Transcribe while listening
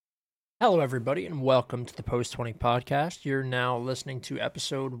Hello, everybody, and welcome to the Post 20 podcast. You're now listening to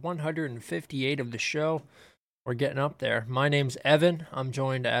episode 158 of the show. We're getting up there. My name's Evan. I'm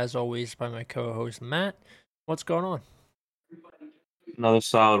joined, as always, by my co host, Matt. What's going on? Another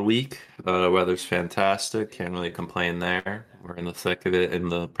solid week. Weather's fantastic. Can't really complain there. We're in the thick of it in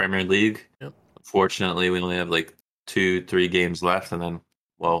the Premier League. Yep. Unfortunately, we only have like two, 3 games left, and then,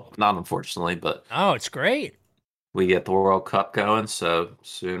 well, not unfortunately, but Oh, it's great. we get the World Cup going. So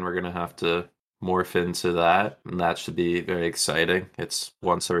soon we're gonna have to morph into that, and that should be very exciting. It's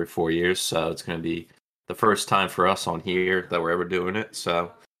once every 4 years, so it's gonna be the first time for us on here that we're ever doing it.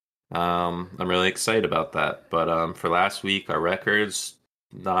 So I'm really excited about that. But for last week, our records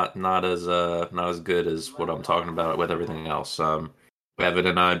not as good as what I'm talking about with everything else. Evan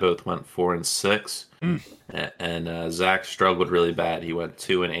and I both went 4-6, Mm, and Zach struggled really bad. He went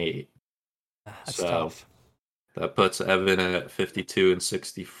 2-8. that's So tough. that puts Evan at 52 and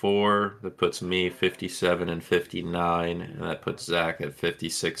 64. That puts me 57 and 59, and that puts Zach at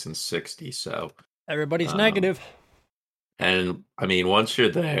 56 and 60. So. Everybody's Um, negative. And I mean, once you're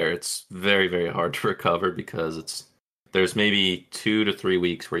there, it's very, very hard to recover because there's maybe 2 to 3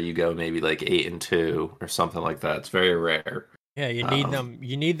 weeks where you go maybe like 8-2 or something like that. It's very rare. Yeah, you need Um, them.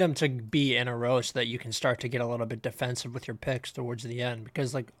 You need them to be in a row so that you can start to get a little bit defensive with your picks towards the end.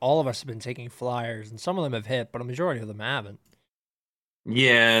 Because like all of us have been taking flyers, and some of them have hit, but a majority of them haven't.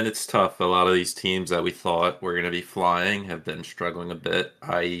 yeah, and it's tough. A lot of these teams that we thought were going to be flying have been struggling a bit,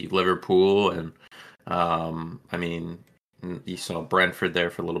 i.e. Liverpool. And I mean, you saw Brentford there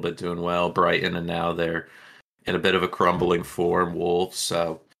for a little bit doing well, Brighton, and now they're in a bit of a crumbling form, Wolves.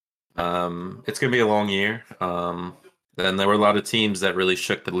 So it's going to be a long year. And there were a lot of teams that really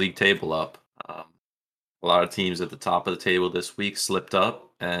shook the league table up. A lot of teams at the top of the table this week slipped up,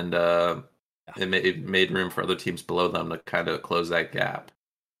 and it made room for other teams below them to kind of close that gap.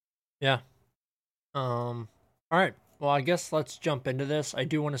 Yeah. All right. Well, I guess let's jump into this. I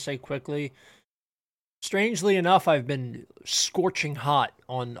do want to say quickly, strangely enough, I've been scorching hot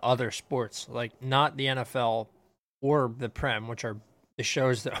on other sports, like not the NFL or the Prem, which are the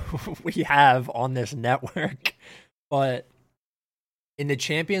shows that we have on this network. But in the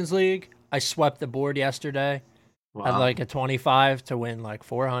Champions League, I swept the board yesterday. Had Wow. like a 25 to win like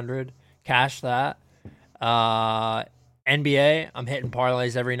 400. Cash that. Uh NBA, I'm hitting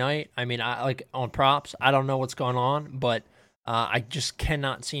parlays every night. I mean, I like on props. I don't know what's going on, but I just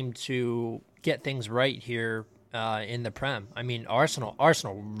cannot seem to get things right here in the Prem. I mean, Arsenal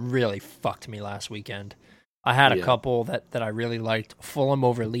really fucked me last weekend. I had a Yeah. couple that I really liked. Fulham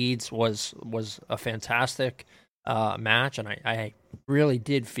over Leeds was a fantastic match, and I really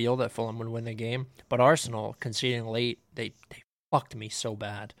did feel that Fulham would win the game. But Arsenal conceding late, they fucked me so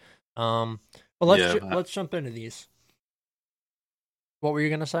bad. Um, but Yeah. let's jump into these. What were you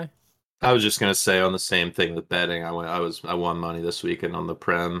gonna say? I was just gonna say on the same thing with betting. I won money this weekend on the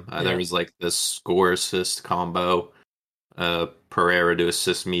Prem. There Yeah. was like this score assist combo. Pereira to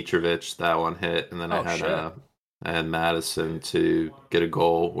assist Mitrovic, that one hit, and then Oh shit. I had Madison to get a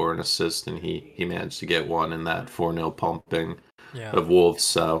goal or an assist, and he managed to get one in that 4-0 pumping Yeah. of Wolves.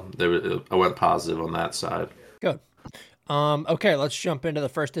 So I went positive on that side. Good. Okay, let's jump into the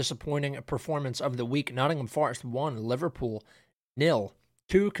first disappointing performance of the week. Nottingham Forest won, Liverpool nil.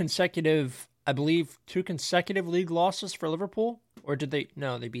 I believe, two consecutive league losses for Liverpool, or did they?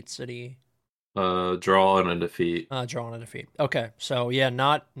 No, they beat City. Draw and a defeat. Drawn a defeat. Okay, so yeah,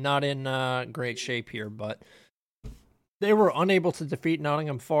 not in great shape here, but they were unable to defeat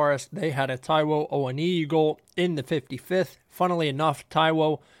Nottingham Forest. They had a Taiwo Owaniyi goal in the 55th. Funnily enough,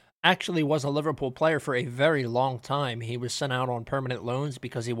 Taiwo actually was a Liverpool player for a very long time. He was sent out on permanent loans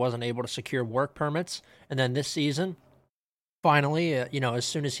because he wasn't able to secure work permits. And then this season, finally, as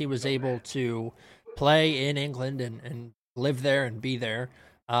soon as he was able to play in England and live there and be there,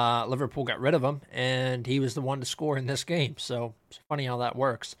 Liverpool got rid of him, and he was the one to score in this game. So it's funny how that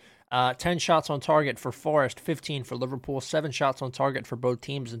works. 10 shots on target for Forest, 15 for Liverpool, 7 shots on target for both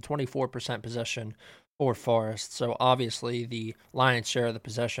teams, and 24% possession for Forest. So obviously the lion's share of the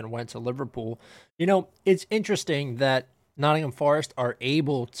possession went to Liverpool. It's interesting that Nottingham Forest are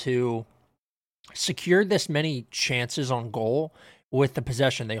able to secure this many chances on goal with the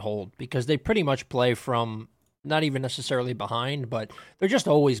possession they hold, because they pretty much play from not even necessarily behind, but they're just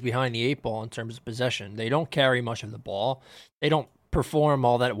always behind the 8 ball in terms of possession. They don't carry much of the ball. They don't perform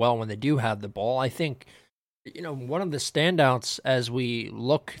all that well when they do have the ball. I think, one of the standouts as we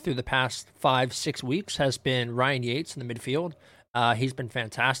look through the past 5-6 weeks has been Ryan Yates in the midfield. He's been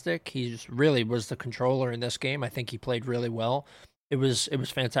fantastic. He's really was the controller in this game. I think he played really well. It was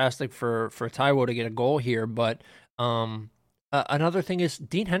fantastic for Taiwo to get a goal here, but another thing is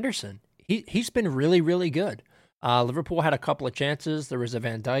Dean Henderson. he's been really, really good. Liverpool had a couple of chances. There was a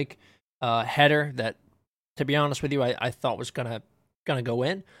Van Dijk header that, to be honest with you, I thought was gonna go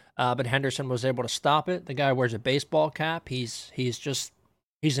in, but Henderson was able to stop it. The guy wears a baseball cap. He's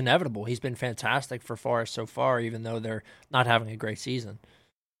inevitable. He's been fantastic for Forest so far, even though they're not having a great season.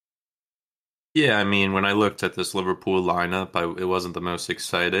 Yeah, I mean, when I looked at this Liverpool lineup, it wasn't the most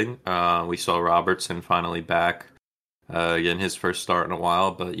exciting. We saw Robertson finally back, getting his first start in a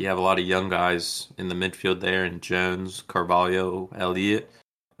while, but you have a lot of young guys in the midfield there, and Jones, Carvalho, Elliott,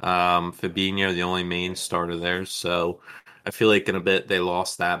 Fabinho, the only main starter there. So I feel like in a bit they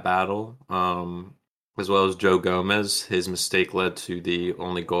lost that battle, as well as Joe Gomez. His mistake led to the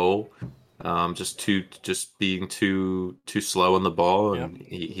only goal. Just being too slow on the ball, Yep. and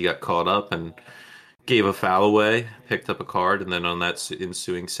he got caught up and gave a foul away, picked up a card, and then on that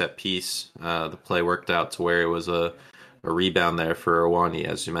ensuing set piece, the play worked out to where it was a rebound there for Awani,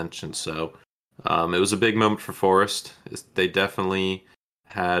 as you mentioned. So it was a big moment for Forest. They definitely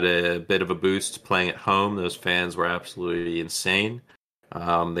had a bit of a boost playing at home. Those fans were absolutely insane.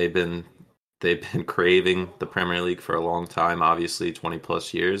 They've been craving the Premier League for a long time, obviously 20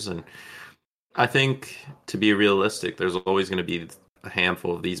 plus years, and I think, to be realistic, there's always going to be a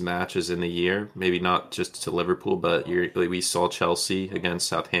handful of these matches in the year. Maybe not just to Liverpool, but we saw Chelsea against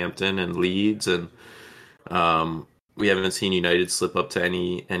Southampton and Leeds, and we haven't seen United slip up to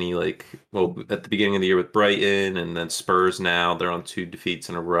any well, at the beginning of the year with Brighton, and then Spurs now. They're on 2 defeats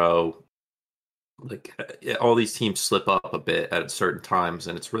in a row. Yeah, all these teams slip up a bit at certain times,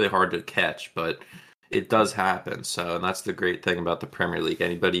 and it's really hard to catch, but it does happen. So, and that's the great thing about the Premier League.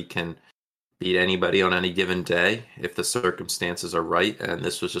 Anybody can beat anybody on any given day if the circumstances are right. And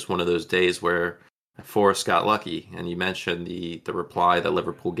this was just one of those days where Forrest got lucky. And you mentioned the reply that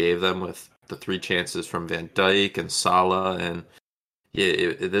Liverpool gave them with the 3 chances from Van Dijk and Salah. And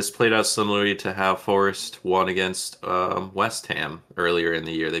yeah, this played out similarly to how Forest won against West Ham earlier in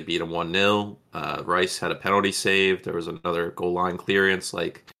the year. They beat them 1-0. Rice had a penalty save. There was another goal line clearance.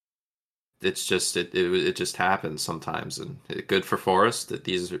 It's just it just happens sometimes, and good for Forest that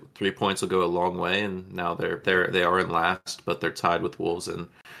these 3 points will go a long way. And now they are in last, but they're tied with Wolves and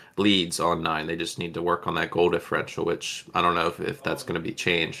Leeds on 9. They just need to work on that goal differential, which I don't know if that's going to be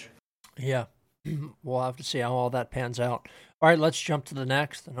changed. Yeah, we'll have to see how all that pans out. All right, let's jump to the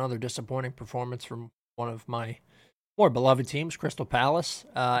next. Another disappointing performance from one of my more beloved teams, Crystal Palace.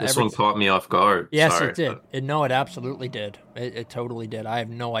 This one caught me off guard. Yes, Sorry. it did. No, it absolutely did. It totally did. I have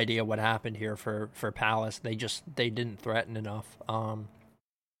no idea what happened here for Palace. They didn't threaten enough.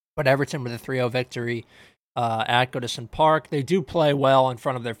 But Everton with a 3-0 victory at Goodison Park. They do play well in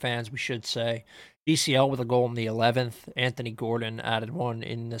front of their fans, we should say. DCL with a goal in the 11th. Anthony Gordon added one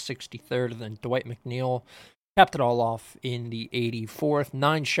in the 63rd, and then Dwight McNeil capped it all off in the 84th.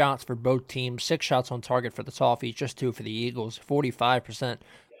 9 shots for both teams, 6 shots on target for the Toffees, just 2 for the Eagles. 45%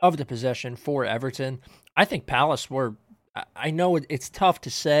 of the possession for Everton. I think Palace were, I know it's tough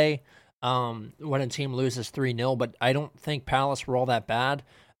to say when a team loses 3-0, but I don't think Palace were all that bad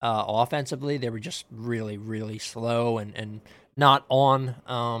offensively. They were just really, really slow and not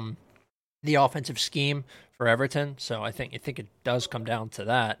on the offensive scheme for Everton. So I think it does come down to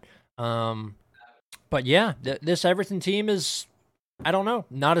that. But yeah, this Everton team is, I don't know,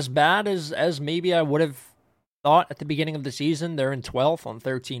 not as bad as maybe I would have thought at the beginning of the season. They're in 12th on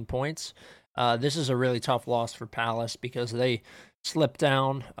 13 points. This is a really tough loss for Palace because they slipped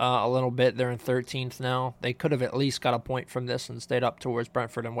down a little bit. They're in 13th now. They could have at least got a point from this and stayed up towards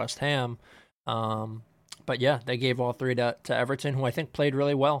Brentford and West Ham. But yeah, they gave all 3 to Everton, who I think played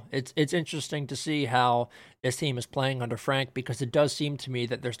really well. It's interesting to see how this team is playing under Frank, because it does seem to me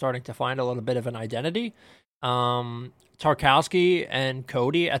that they're starting to find a little bit of an identity. Tarkowski and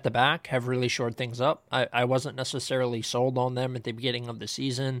Cody at the back have really shored things up. I wasn't necessarily sold on them at the beginning of the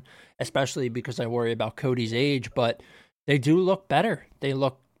season, especially because I worry about Cody's age, but they do look better. They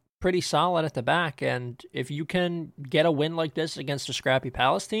look pretty solid at the back, and if you can get a win like this against a scrappy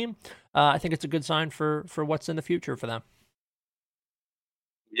Palace team, I think it's a good sign for what's in the future for them.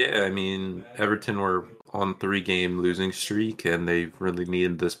 Yeah, I mean, Everton were on 3-game losing streak, and they really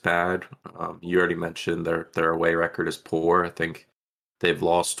needed this bad. You already mentioned their away record is poor. I think they've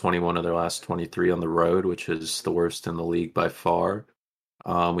lost 21 of their last 23 on the road, which is the worst in the league by far.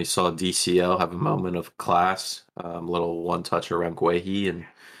 We saw DCL have a moment of class, little one-touch around Guehi, and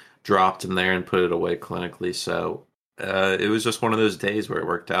dropped him there and put it away clinically. So it was just one of those days where it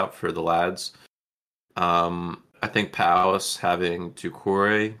worked out for the lads. I think Palace having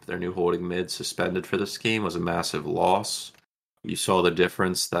Doucouré, their new holding mid, suspended for this game was a massive loss. You saw the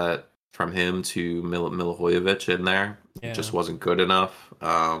difference that from him to Milivojevic in there. Yeah. It just wasn't good enough.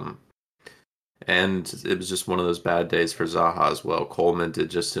 And it was just one of those bad days for Zaha as well. Coleman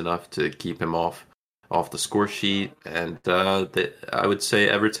did just enough to keep him off the score sheet, and I would say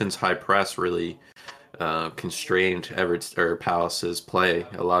Everton's high press really constrained Palace's play.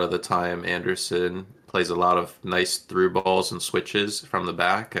 A lot of the time, Anderson plays a lot of nice through balls and switches from the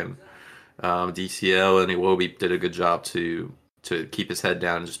back, and DCL and Iwobi did a good job to keep his head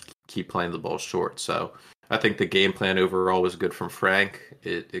down and just keep playing the ball short. So I think the game plan overall was good from Frank.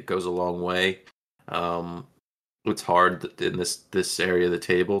 It goes a long way. Um, it's hard in this area of the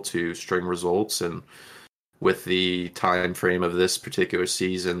table to string results, and with the time frame of this particular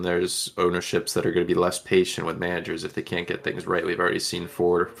season, there's ownerships that are going to be less patient with managers if they can't get things right. We've already seen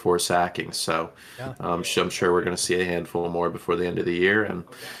four sackings, so Yeah. I'm sure we're going to see a handful more before the end of the year, and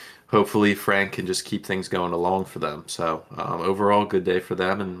hopefully Frank can just keep things going along for them. So overall, good day for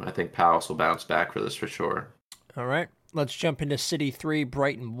them, and I think Palace will bounce back for this for sure. All right. Let's jump into City 3,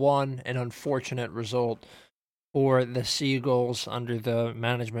 Brighton 1, an unfortunate result for the Seagulls under the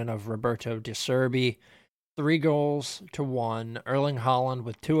management of Roberto De Serbi. 3-1. Erling Haaland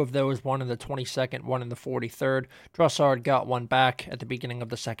with 2 of those, one in the 22nd, one in the 43rd. Trossard got one back at the beginning of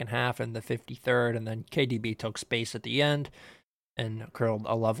the second half in the 53rd, and then KDB took space at the end and curled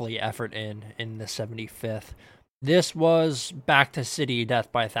a lovely effort in the 75th. This was back to City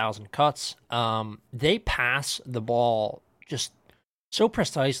death by 1,000 cuts. They pass the ball just so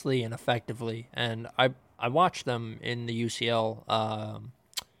precisely and effectively, and I watched them in the UCL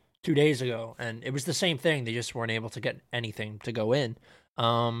 2 days ago, and it was the same thing. They just weren't able to get anything to go in.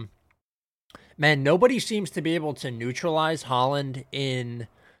 Man, nobody seems to be able to neutralize Haaland in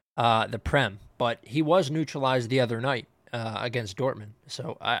the Prem, but he was neutralized the other night against Dortmund.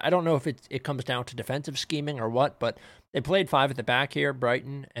 So I don't know if it comes down to defensive scheming or what, but they played 5 at the back here,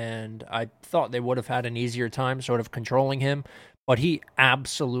 Brighton, and I thought they would have had an easier time sort of controlling him. But he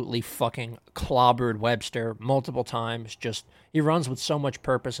absolutely fucking clobbered Webster multiple times. Just, he runs with so much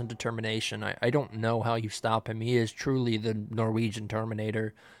purpose and determination. I don't know how you stop him. He is truly the Norwegian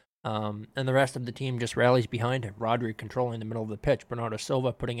Terminator. And the rest of the team just rallies behind him. Rodri controlling the middle of the pitch. Bernardo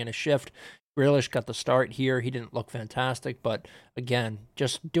Silva putting in a shift. Grealish got the start here. He didn't look fantastic, but again,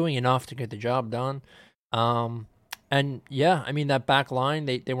 just doing enough to get the job done. And yeah, I mean, that back line,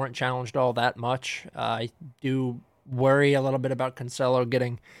 they weren't challenged all that much. I do worry a little bit about Cancelo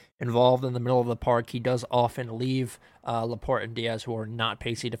getting involved in the middle of the park. He does often leave Laporte and Diaz, who are not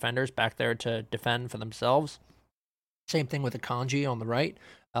pacey defenders, back there to defend for themselves. Same thing with Akanji on the right.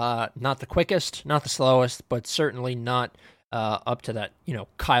 Not the quickest, not the slowest, but certainly not up to that,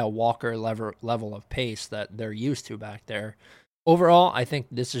 Kyle Walker level of pace that they're used to back there. Overall, I think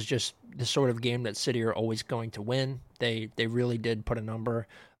this is just the sort of game that City are always going to win. They really did put a number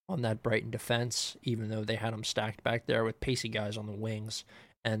on that Brighton defense, even though they had them stacked back there with pacey guys on the wings,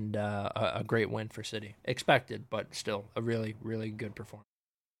 and a great win for City. Expected, but still a really, really good performance.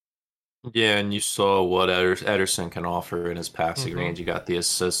 Yeah, and you saw what Ederson can offer in his passing range. He got the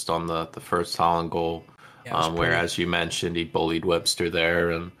assist on the first Holland goal, where, as you mentioned, he bullied Webster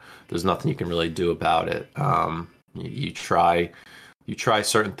there, and there's nothing you can really do about it. You try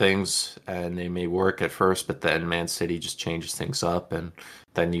certain things, and they may work at first, but then Man City just changes things up, and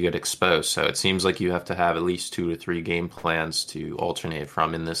then you get exposed. So it seems like you have to have at least 2 to 3 game plans to alternate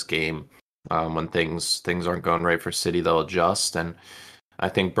from in this game. When things aren't going right for City, they'll adjust, and I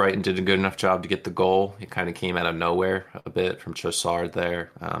think Brighton did a good enough job to get the goal. It kind of came out of nowhere a bit from Trossard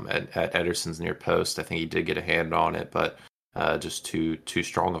there at Ederson's near post. I think he did get a hand on it, but just too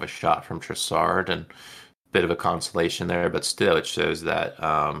strong of a shot from Trossard, and a bit of a consolation there. But still, it shows that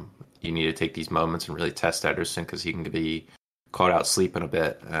you need to take these moments and really test Ederson, because he can be caught out sleeping a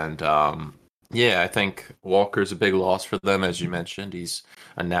bit. And yeah, I think Walker's a big loss for them, as you mentioned. He's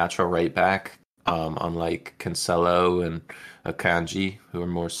a natural right back, unlike Cancelo and Akanji, who are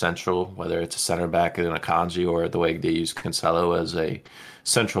more central, whether it's a center back in Akanji or the way they use Cancelo as a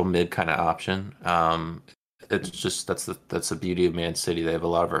central mid kind of option. It's just that's the beauty of Man City. They have a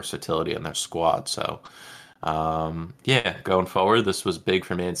lot of versatility in their squad. So yeah, going forward, this was big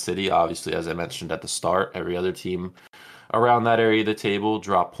for Man City. Obviously, as I mentioned at the start, every other team around that area of the table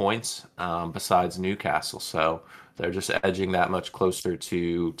drop points besides Newcastle. So they're just edging that much closer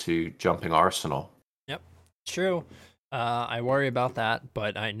to jumping Arsenal. Yep, true. I worry about that,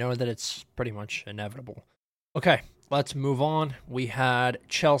 but I know that it's pretty much inevitable. Okay, let's move on. We had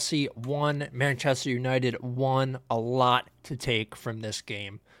Chelsea 1, Manchester United 1. A lot to take from this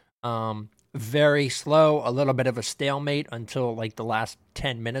game. Very slow, a little bit of a stalemate until like the last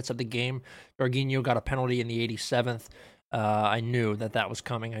 10 minutes of the game. Jorginho got a penalty in the 87th. I knew that was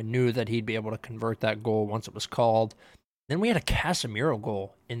coming. I knew that he'd be able to convert that goal once it was called. Then we had a Casemiro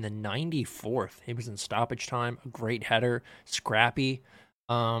goal in the 94th. He was in stoppage time, a great header, scrappy.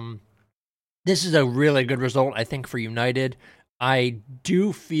 Um, this is a really good result, I think, for United. I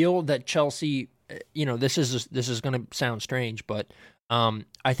do feel that Chelsea, this is going to sound strange, but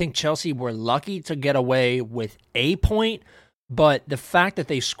I think Chelsea were lucky to get away with a point, but the fact that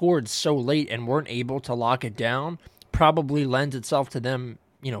they scored so late and weren't able to lock it down probably lends itself to them,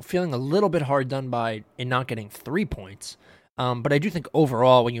 feeling a little bit hard done by in not getting 3 points. But I do think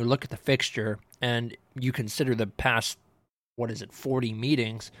overall, when you look at the fixture and you consider the past, 40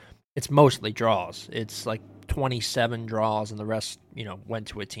 meetings, it's mostly draws. It's like 27 draws, and the rest, went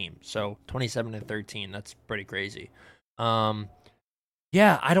to a team. So 27 and 13, that's pretty crazy. Um,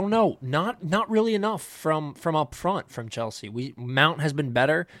 yeah, I don't know. Not really enough from up front from Chelsea. Mount has been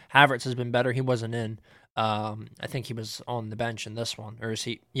better. Havertz has been better. He wasn't in. I think he was on the bench in this one, or is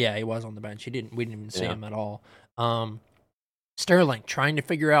he? Yeah, he was on the bench. We didn't even see him at all. Sterling trying to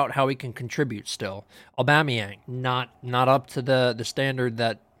figure out how he can contribute still. Aubameyang not up to the standard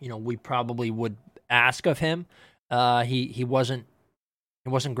that we probably would ask of him. He wasn't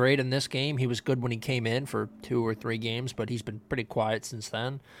great in this game. He was good when he came in for 2 or 3 games, but he's been pretty quiet since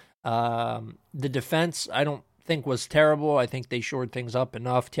then. The defense, I don't think was terrible. I think they shored things up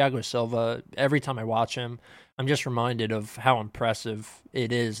enough. Thiago Silva, every time I watch him, I'm just reminded of how impressive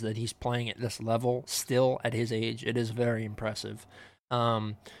it is that he's playing at this level still at his age. It is very impressive.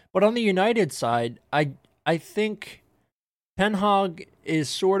 But on the United side, I think Ten Hag is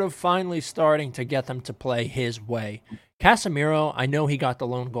sort of finally starting to get them to play his way. Casemiro, I know he got the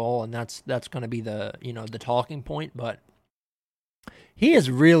lone goal, and that's going to be the talking point, but he is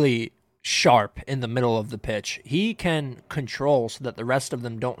really sharp in the middle of the pitch. He can control so that the rest of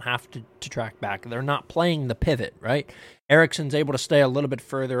them don't have to track back. They're not playing the pivot, right? Eriksen's able to stay a little bit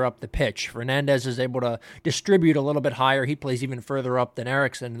further up the pitch. Fernandez is able to distribute a little bit higher. He plays even further up than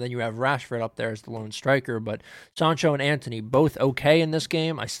Eriksen. And then you have Rashford up there as the lone striker. But Sancho and Antony, both okay in this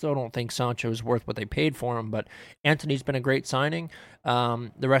game. I still don't think Sancho is worth what they paid for him, but Antony's been a great signing. The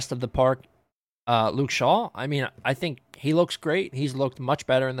rest of the park, Luke Shaw, I mean, I think he looks great. He's looked much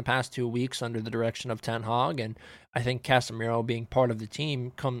better in the past 2 weeks under the direction of Ten Hag, and I think Casemiro being part of the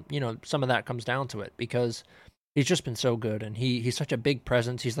team, some of that comes down to it because he's just been so good, and he's such a big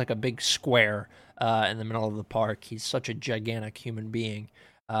presence. He's like a big square in the middle of the park. He's such a gigantic human being,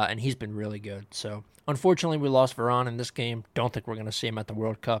 and he's been really good. So unfortunately, we lost Varane in this game. Don't think we're going to see him at the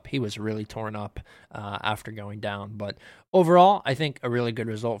World Cup. He was really torn up after going down. But overall, I think a really good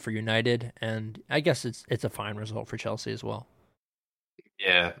result for United, and I guess it's a fine result for Chelsea as well.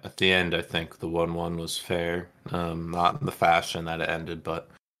 Yeah, at the end, I think the 1-1 was fair. Not in the fashion that it ended, but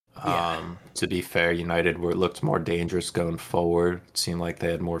to be fair, United looked more dangerous going forward. It seemed like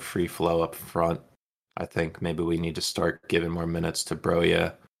they had more free flow up front. I think maybe we need to start giving more minutes to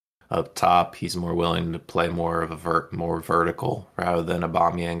Broja up top. He's more willing to play more of more vertical rather than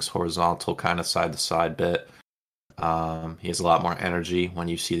Aubameyang's horizontal kind of side to side bit. He has a lot more energy. When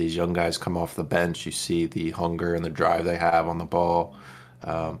you see these young guys come off the bench, you see the hunger and the drive they have on the ball.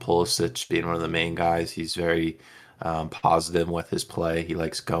 Pulisic being one of the main guys, he's very positive with his play. He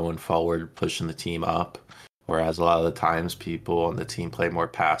likes going forward, pushing the team up. Whereas a lot of the times people on the team play more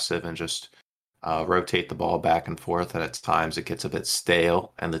passive and just rotate the ball back and forth, and at times it gets a bit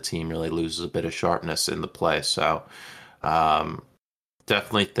stale, and the team really loses a bit of sharpness in the play. So,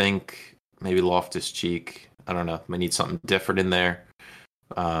 definitely think maybe Loftus-Cheek. I don't know. We need something different in there.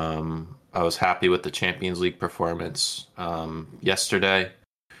 I was happy with the Champions League performance yesterday,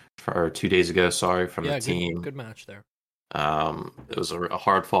 or 2 days ago. Sorry, from the team. Good match there. It was a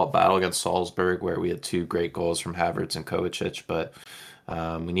hard-fought battle against Salzburg, where we had 2 great goals from Havertz and Kovacic, but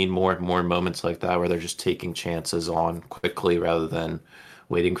we need more moments like that where they're just taking chances on quickly rather than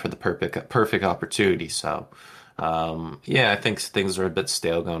waiting for the perfect opportunity. So, I think things are a bit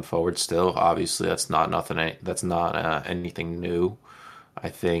stale going forward. Still, obviously, that's not anything new. I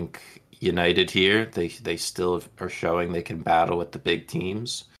think United here, they still are showing they can battle with the big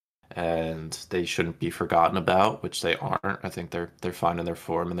teams, and they shouldn't be forgotten about, which they aren't. I think they're finding their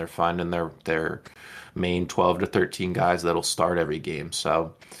form, and they're finding their main 12 to 13 guys that'll start every game.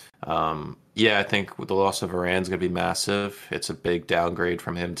 So, I think the loss of Varane's going to be massive. It's a big downgrade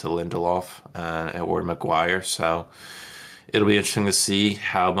from him to Lindelof or Maguire. So it'll be interesting to see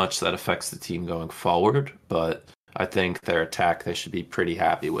how much that affects the team going forward. But I think their attack they should be pretty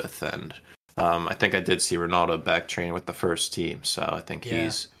happy with. And I think I did see Ronaldo back training with the first team. So I think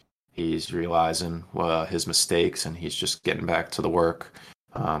he's realizing his mistakes, and he's just getting back to the work.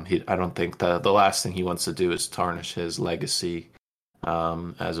 I don't think the last thing he wants to do is tarnish his legacy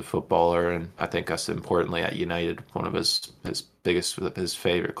as a footballer, and I think us importantly at United, one of his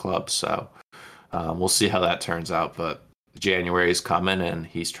favorite clubs. So we'll see how that turns out. But January is coming, and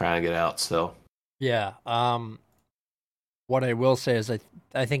he's trying to get out still. Yeah. What I will say is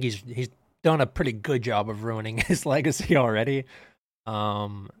I think he's done a pretty good job of ruining his legacy already.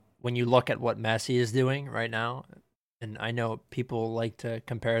 When you look at what Messi is doing right now, and I know people like to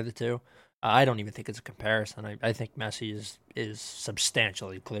compare the two. I don't even think it's a comparison. I think Messi is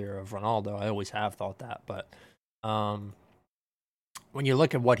substantially clear of Ronaldo. I always have thought that, but um, when you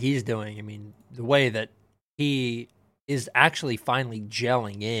look at what he's doing, I mean, the way that he is actually finally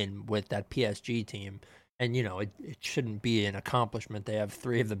gelling in with that PSG team, and it shouldn't be an accomplishment. They have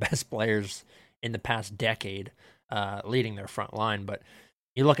three of the best players in the past decade leading their front line, but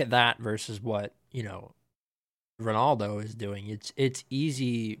you look at that versus what Ronaldo is doing. It's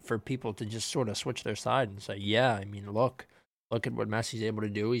easy for people to just sort of switch their side and say, yeah, I mean, look at what Messi's able to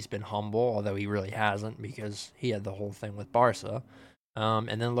do. He's been humble, although he really hasn't because he had the whole thing with Barca.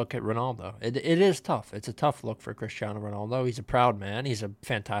 And then look at Ronaldo. It is tough. It's a tough look for Cristiano Ronaldo. He's a proud man. He's a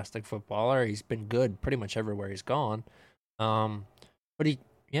fantastic footballer. He's been good pretty much everywhere he's gone. But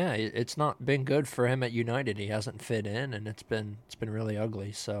it's not been good for him at United. He hasn't fit in, and it's been really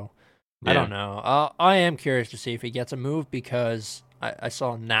ugly. So I Yeah. don't know. I am curious to see if he gets a move because I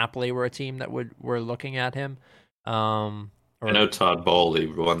saw Napoli were a team that were looking at him. I Or know Todd Bowley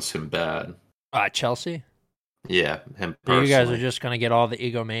wants him bad. Chelsea. Yeah, him So you guys are personally. just gonna get all the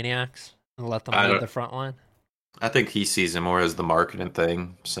egomaniacs and let them I lead don't. the front line. I think he sees it more as the marketing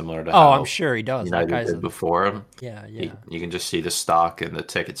thing, similar to Oh, I'm how sure he does. That United guy's did a before him. yeah, yeah, You can just see the stock and the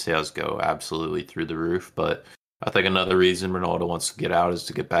ticket sales go absolutely through the roof. But I think another reason Ronaldo wants to get out is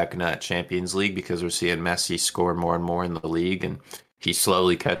to get back in that Champions League because we're seeing Messi score more and more in the league, and he's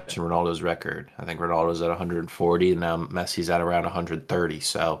slowly catching Ronaldo's record. I think Ronaldo's at 140, and now Messi's at around 130.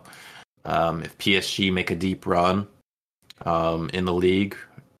 So if PSG make a deep run in the league,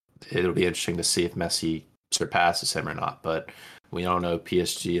 it'll be interesting to see if Messi surpasses him or not. But we don't know.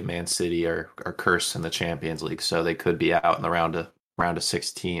 PSG and Man City are cursed in the Champions League, so they could be out in the round of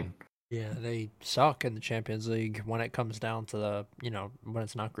 16. yeah. They suck in the Champions League when it comes down to the when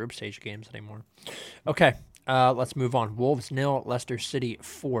it's not group stage games anymore. Okay, let's move on. Wolves nil, Leicester City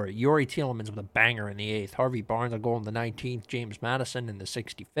 4. Yuri Tielemans with a banger in the 8th. Harvey Barnes a goal in the 19th. James Madison in the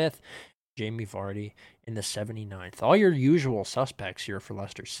 65th. Jamie Vardy in the 79th. All your usual suspects here for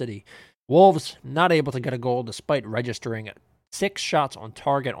Leicester City. Wolves not able to get a goal despite registering 6 shots on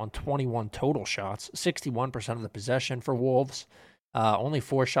target on 21 total shots, 61% of the possession for Wolves. Only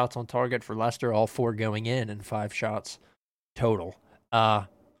 4 shots on target for Leicester, all 4 going in, and 5 shots total.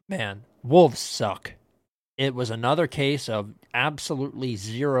 Man, Wolves suck. It was another case of absolutely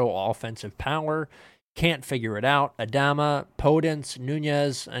zero offensive power. Can't figure it out. Adama, Podence,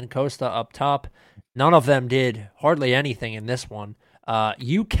 Nunez, and Costa up top. None of them did hardly anything in this one.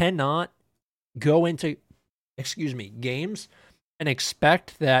 You cannot go into, games and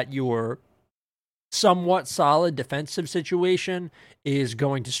expect that your somewhat solid defensive situation is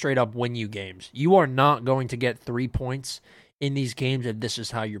going to straight up win you games. You are not going to get 3 points in these games if this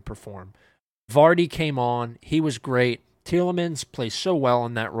is how you perform. Vardy came on. He was great. Tielemans plays so well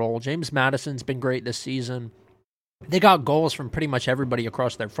in that role. James Madison's been great this season. They got goals from pretty much everybody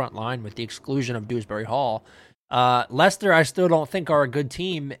across their front line with the exclusion of Dewsbury Hall. Leicester, I still don't think are a good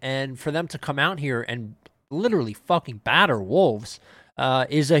team, and for them to come out here and literally fucking batter Wolves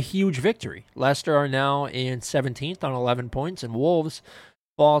is a huge victory. Leicester are now in 17th on 11 points, and Wolves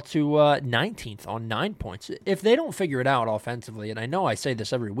fall to 19th on 9 points. If they don't figure it out offensively, and I know I say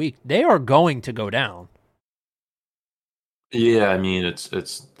this every week, they are going to go down. Yeah, I mean it's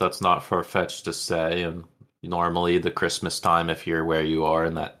that's not far fetched to say. And normally the Christmas time, if you're where you are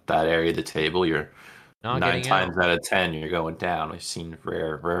in that area of the table, you're Not nine getting out. times out of 10 you're going down. We've seen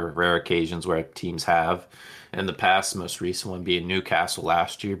rare occasions where teams have in the past. The most recent one being Newcastle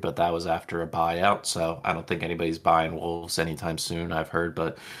last year, but that was after a buyout. So I don't think anybody's buying Wolves anytime soon. I've heard,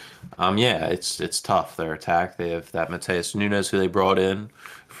 but yeah, it's tough. Their attack. They have that Mateus Nunes who they brought in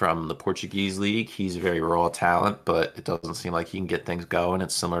from the Portuguese league. He's a very raw talent, but it doesn't seem like he can get things going.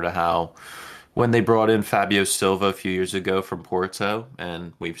 It's similar to how when they brought in Fabio Silva a few years ago from Porto,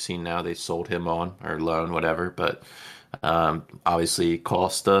 and we've seen now they sold him on or loan, whatever. But obviously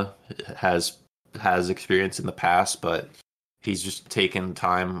Costa has has experience in the past, but he's just taken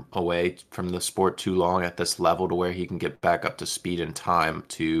time away from the sport too long at this level to where he can get back up to speed in time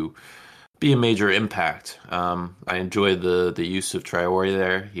to be a major impact. I enjoy the use of Traore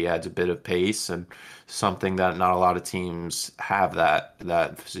there. He adds a bit of pace and something that not a lot of teams have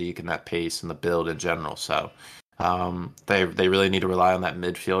that physique and that pace and the build in general. So They really need to rely on that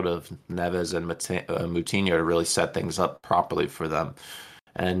midfield of Neves and Moutinho to really set things up properly for them.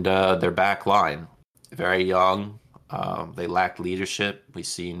 And their back line, very young. They lack leadership. We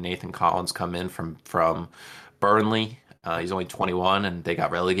see Nathan Collins come in from Burnley. He's only 21, and they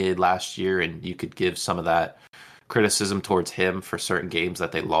got relegated last year. And you could give some of that criticism towards him for certain games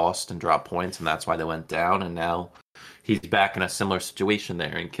that they lost and dropped points, and that's why they went down. And now he's back in a similar situation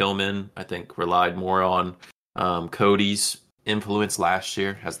there. And Kilman, I think, relied more on Cody's influence last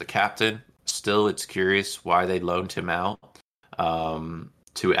year as the captain. Still, it's curious why they loaned him out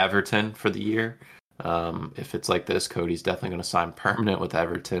to Everton for the year. If it's like this, Cody's definitely going to sign permanent with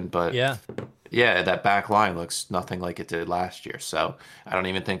Everton. But yeah, that back line looks nothing like it did last year. So I don't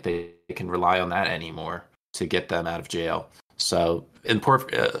even think they can rely on that anymore to get them out of jail. So,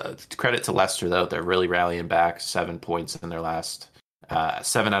 credit to Leicester, though. They're really rallying back. 7 points in their last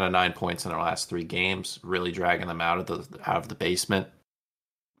 7 out of 9 points in their last 3 games, really dragging them out of the basement.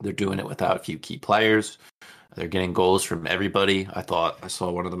 They're doing it without a few key players. They're getting goals from everybody. I thought I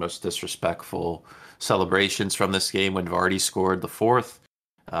saw one of the most disrespectful celebrations from this game when Vardy scored the 4th.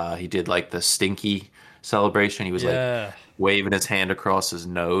 He did like the stinky celebration. He was like waving his hand across his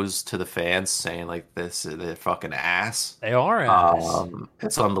nose to the fans, saying like, "This is their fucking ass." They are ass.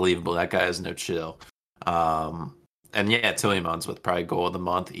 It's unbelievable. That guy has no chill. And yeah, Tielemans with probably goal of the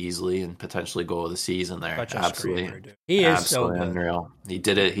month easily, and potentially goal of the season there. Absolutely, screamer, he is so good. Unreal. He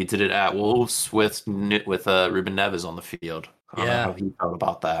did it at Wolves with Ruben Neves on the field. I don't know how he felt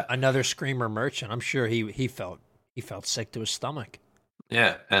about that. Another screamer merchant. I'm sure he felt sick to his stomach.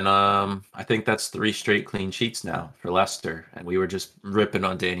 Yeah, and I think that's 3 straight clean sheets now for Leicester, and we were just ripping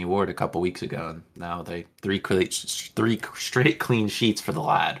on Danny Ward a couple weeks ago, and now they 3 straight clean sheets for the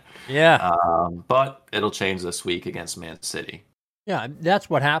lad. Yeah, but it'll change this week against Man City. Yeah, that's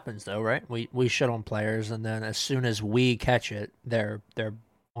what happens though, right? We shit on players, and then as soon as we catch it, they're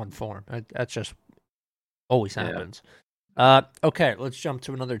on form. That's just always happens. Yeah. Okay, let's jump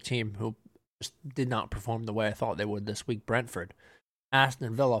to another team who just did not perform the way I thought they would this week. Brentford.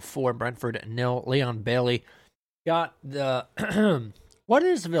 Aston Villa 4, Brentford 0. Leon Bailey got the what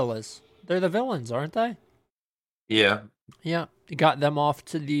is Villas? They're the villains, aren't they? Yeah. Yeah. He got them off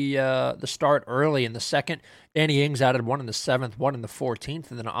to the start early in the second. Danny Ings added 1 in the 7th, 1 in the 14th,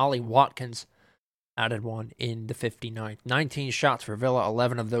 and then Ollie Watkins added 1 in the 59th. 19 shots for Villa,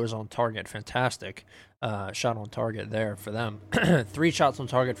 11 of those on target. Fantastic shot on target there for them. 3 shots on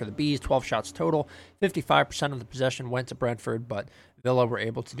target for the Bees, 12 shots total. 55% of the possession went to Brentford, but Villa were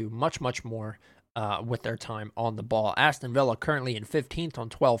able to do much, much more with their time on the ball. Aston Villa currently in 15th on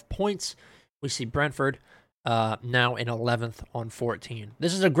 12 points. We see Brentford now in 11th on 14.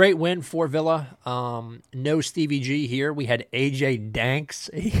 This is a great win for Villa. No Stevie G here. We had AJ Danks.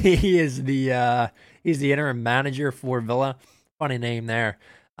 He is he's the interim manager for Villa. Funny name there.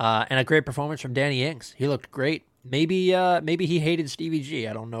 And a great performance from Danny Ings. He looked great. Maybe he hated Stevie G.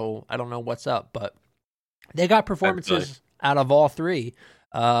 I don't know what's up, but they got performances out of all 3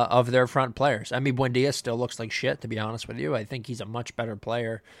 of their front players. I mean, Buendia still looks like shit, to be honest with you. I think he's a much better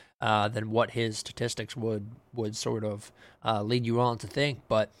player than what his statistics would sort of lead you on to think.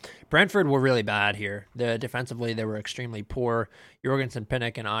 But Brentford were really bad here. Defensively, they were extremely poor. Jorgensen,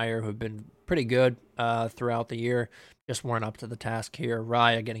 Pinnock, and Ayer, who've been pretty good throughout the year, just weren't up to the task here.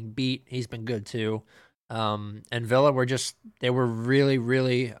 Raya getting beat. He's been good too. And Villa they were really,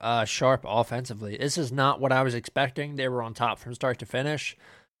 really sharp offensively. This is not what I was expecting. They were on top from start to finish.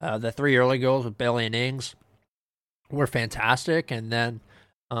 The 3 early goals with Bailey and Ings were fantastic. And then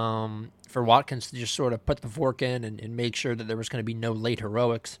for Watkins to just sort of put the fork in and make sure that there was going to be no late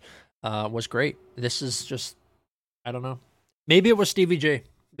heroics was great. This is just, I don't know. Maybe it was Stevie J.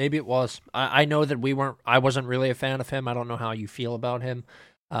 Maybe it was. I know that I wasn't really a fan of him. I don't know how you feel about him.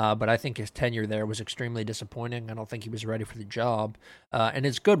 But I think his tenure there was extremely disappointing. I don't think he was ready for the job. And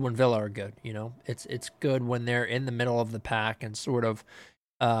it's good when Villa are good, you know. It's good when they're in the middle of the pack and sort of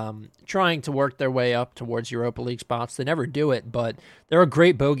trying to work their way up towards Europa League spots. They never do it, but they're a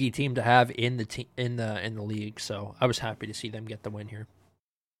great bogey team to have in the league. So I was happy to see them get the win here.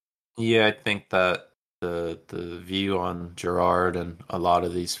 Yeah, I think that the view on Gerrard and a lot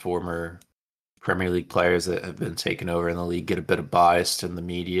of these former Premier League players that have been taken over in the league get a bit of bias in the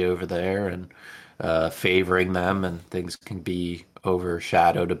media over there and favoring them, and things can be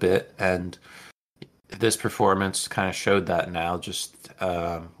overshadowed a bit. And this performance kind of showed that now, just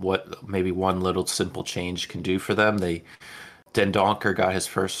what maybe one little simple change can do for them. Dendoncker got his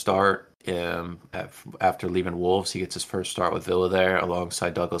first start after leaving Wolves. He gets his first start with Villa there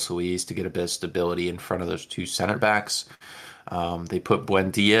alongside Douglas Luiz to get a bit of stability in front of those 2 center backs. They put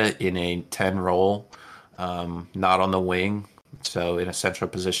Buendia in a 10 role not on the wing. So in a central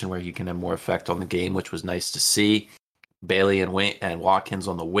position where he can have more effect on the game, which was nice to see. Bailey and Watkins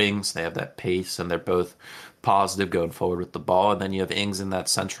on the wings. They have that pace, and they're both positive going forward with the ball. And then you have Ings in that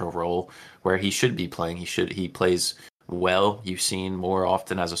central role where he should be playing. He plays well. You've seen more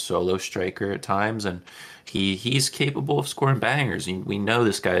often as a solo striker at times, and he's capable of scoring bangers. We know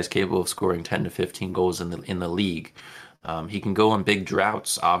this guy is capable of scoring 10 to 15 goals in the league. He can go on big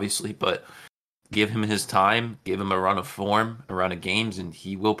droughts, obviously, but give him his time, give him a run of form, a run of games, and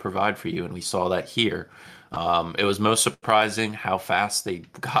he will provide for you. And we saw that here. It was most surprising how fast they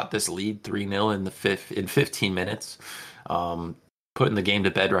got this lead 3-0 in 15 minutes. Putting the game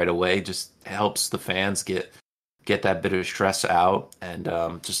to bed right away just helps the fans get that bit of stress out, and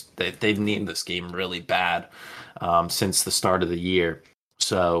just they've needed this game really bad since the start of the year.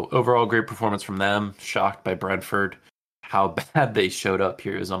 So overall, great performance from them. Shocked by Brentford. How bad they showed up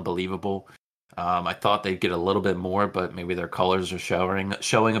here is unbelievable. I thought they'd get a little bit more, but maybe their colors are showing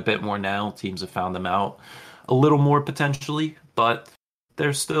a bit more now. Teams have found them out a little more potentially, but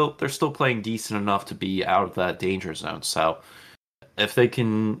they're still playing decent enough to be out of that danger zone. So if they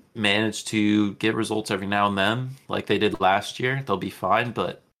can manage to get results every now and then, like they did last year, they'll be fine.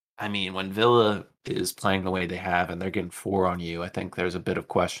 But I mean, when Villa is playing the way they have and they're getting 4 on you, I think there's a bit of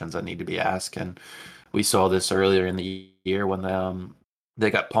questions that need to be asked. And we saw this earlier in the year when they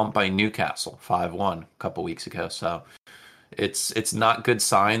got pumped by Newcastle 5-1 a couple weeks ago. So it's not good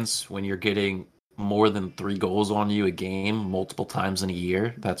signs when you're getting more than 3 goals on you a game multiple times in a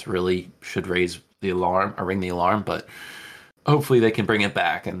year. That's really should raise the alarm or ring the alarm. But hopefully they can bring it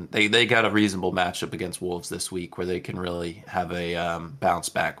back, and they got a reasonable matchup against Wolves this week where they can really have a bounce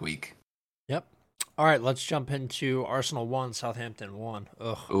back week. Yep. All right, let's jump into Arsenal 1, Southampton 1.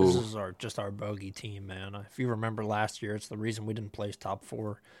 Ugh, this is our bogey team, man. If you remember last year, it's the reason we didn't place top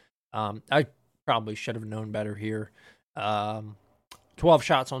 4. I probably should have known better here. 12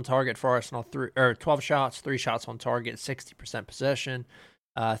 shots on target for Arsenal, 12 shots, 3 shots on target, 60% possession.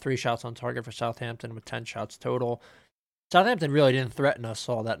 3 shots on target for Southampton with 10 shots total. Southampton really didn't threaten us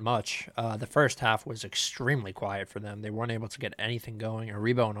all that much. The first half was extremely quiet for them. They weren't able to get anything going.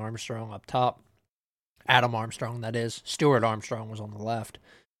 Aribo and Armstrong up top. Adam Armstrong, that is. Stuart Armstrong was on the left.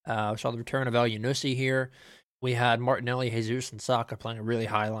 We saw the return of El Yunusi here. We had Martinelli, Jesus, and Saka playing a really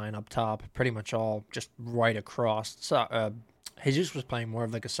high line up top, pretty much all just right across. Jesus was playing more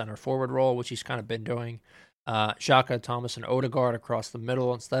of like a center forward role, which he's kind of been doing. Xhaka, Thomas, and Odegaard across the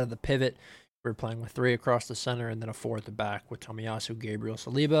middle instead of the pivot. We're playing with 3 across the center and then a 4 at the back with Tomiyasu, Gabriel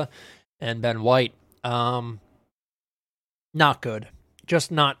Saliba, and Ben White. Not good.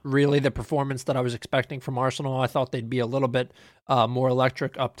 Just not really the performance that I was expecting from Arsenal. I thought they'd be a little bit more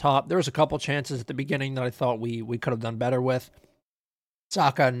electric up top. There was a couple chances at the beginning that I thought we could have done better with.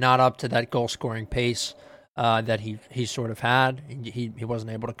 Saka not up to that goal-scoring pace that he sort of had. He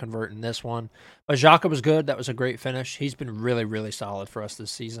wasn't able to convert in this one. But Xhaka was good. That was a great finish. He's been really, really solid for us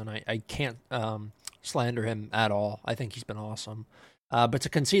this season. I can't slander him at all. I think he's been awesome. But to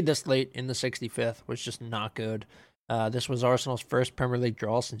concede this late in the 65th was just not good. This was Arsenal's first Premier League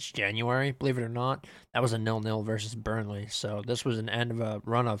draw since January, believe it or not. That was a 0-0 versus Burnley. So this was an end of a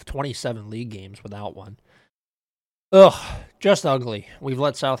run of 27 league games without one. Ugh, just ugly. We've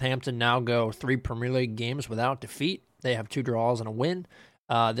let Southampton now go 3 Premier League games without defeat. They have 2 draws and a win.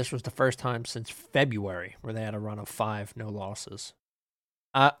 This was the first time since February where they had a run of 5 no losses.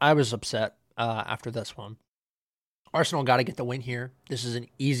 I was upset after this one. Arsenal got to get the win here. This is an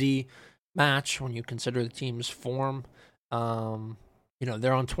easy match when you consider the team's form. They're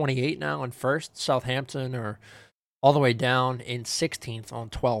on 28 now in first. Southampton are all the way down in 16th on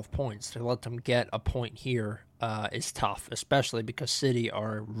 12 points. To let them get a point here is tough, especially because City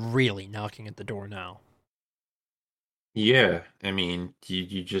are really knocking at the door now. Yeah, I mean,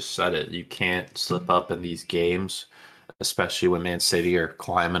 you just said it. You can't slip up in these games, especially when Man City are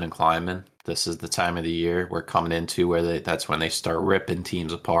climbing and climbing. This is the time of the year we're coming into where that's when they start ripping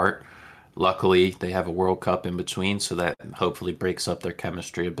teams apart. Luckily, they have a World Cup in between, so that hopefully breaks up their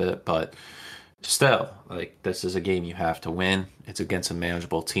chemistry a bit. But still, this is a game you have to win. It's against a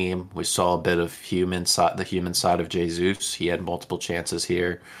manageable team. We saw a bit of the human side of Jesus. He had multiple chances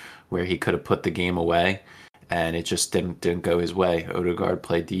here where he could have put the game away, and it just didn't go his way. Odegaard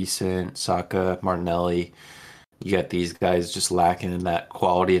played decent. Saka, Martinelli. You got these guys just lacking in that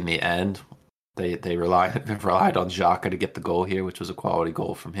quality in the end. They relied on Xhaka to get the goal here, which was a quality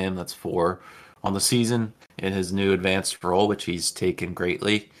goal from him. That's 4 on the season in his new advanced role, which he's taken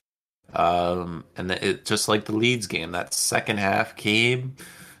greatly. And it just like the Leeds game, that second half came,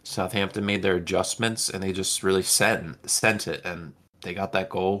 Southampton made their adjustments, and they just really sent it, and they got that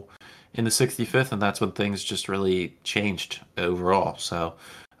goal. in the 65th, and that's when things just really changed overall. So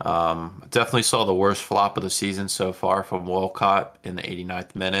definitely saw the worst flop of the season so far from Walcott in the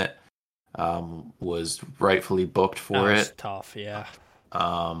 89th minute. Was rightfully booked That for was it. tough. Yeah.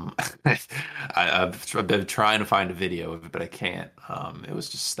 I've been trying to find a video of it, but I can't. It was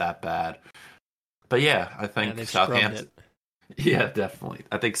just that bad. But yeah, I Yeah, think they've scrubbed it. Southampton. Yeah, definitely.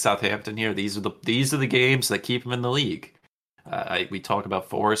 I think Southampton here. These are the games that keep them in the league. We talk about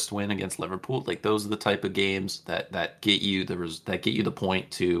Forest win against Liverpool. Like those are the type of games that get you that get you the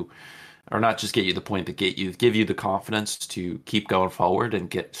point to, or not just get you the point, but give you the confidence to keep going forward and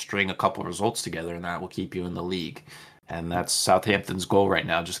get string a couple results together, and that will keep you in the league. And that's Southampton's goal right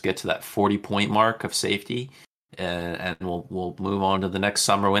now. Just get to that 40-point mark of safety, and we'll move on to the next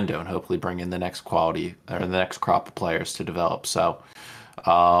summer window and hopefully bring in the next quality or the next crop of players to develop. So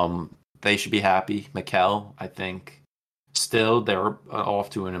they should be happy. Mikel, I think, still they're off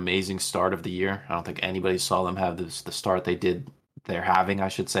to an amazing start of the year. I don't think anybody saw them have the start they did. They're having, I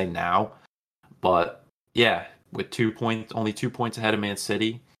should say, now. But yeah, with 2 points, only 2 points ahead of Man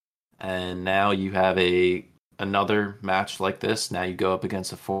City, and now you have another match like this. Now you go up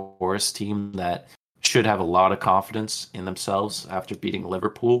against a Forest team that should have a lot of confidence in themselves after beating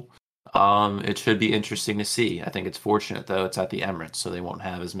Liverpool. It should be interesting to see. I think it's fortunate though it's at the Emirates, so they won't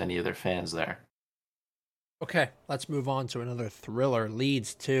have as many of their fans there. Okay, let's move on to another thriller.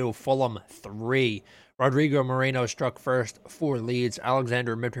 Leeds 2, Fulham 3. Rodrigo Moreno struck first for Leeds.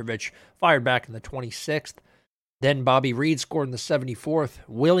 Alexander Mitrovic fired back in the 26th. Then Bobby Reed scored in the 74th.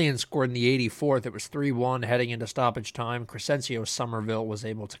 Willian scored in the 84th. It was 3-1 heading into stoppage time. Crescencio Somerville was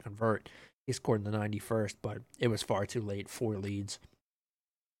able to convert. He scored in the 91st, but it was far too late for Leeds.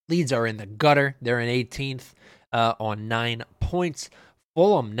 Leeds are in the gutter. They're in 18th on 9 points.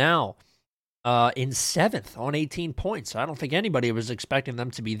 Fulham now in 7th on 18 points. I don't think anybody was expecting them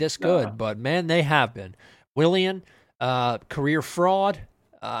to be this good, but man, they have been. Willian, career fraud.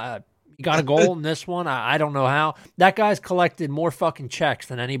 He got a goal in this one. I don't know how. That guy's collected more fucking checks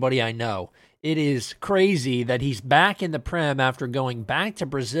than anybody I know. It is crazy that he's back in the Prem after going back to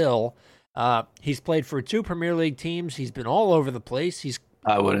Brazil. He's played for 2 Premier League teams. He's been all over the place. He's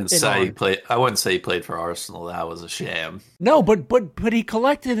I wouldn't say he played. I wouldn't say he played for Arsenal. That was a sham. No, but he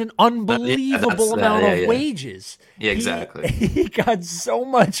collected an unbelievable amount of wages. Yeah, exactly. He got so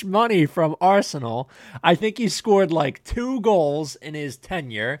much money from Arsenal. I think he scored like 2 goals in his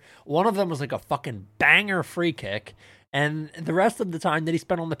tenure. One of them was like a fucking banger free kick, and the rest of the time that he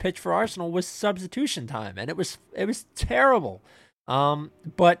spent on the pitch for Arsenal was substitution time, and it was terrible.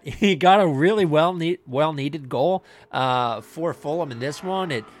 But he got a really well needed goal for Fulham in this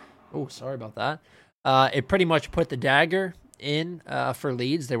one. Sorry about that. It pretty much put the dagger in for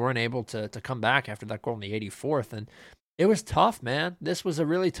Leeds. They weren't able to come back after that goal in the 84th, and it was tough, man. This was a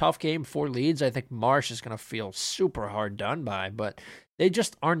really tough game for Leeds. I think Marsh is going to feel super hard done by, but they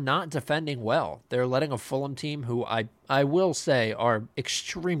just are not defending well. They're letting a Fulham team who I will say are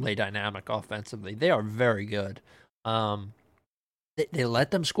extremely dynamic offensively. They are very good. They let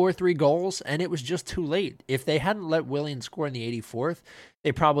them score 3 goals, and it was just too late. If they hadn't let Willian score in the 84th,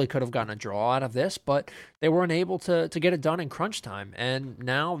 they probably could have gotten a draw out of this, but they weren't able to get it done in crunch time. And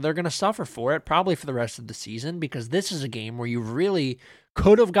now they're going to suffer for it, probably for the rest of the season, because this is a game where you really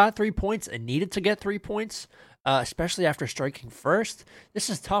could have got 3 points and needed to get 3 points, especially after striking first. This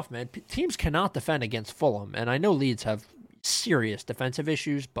is tough, man. Teams cannot defend against Fulham, and I know Leeds have serious defensive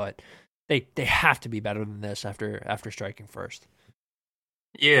issues, but they have to be better than this after striking first.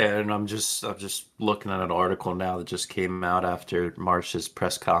 Yeah, and I'm just looking at an article now that just came out after Marsh's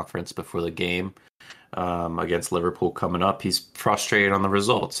press conference before the game against Liverpool coming up. He's frustrated on the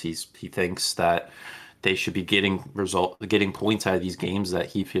results. He thinks that they should be getting points out of these games, that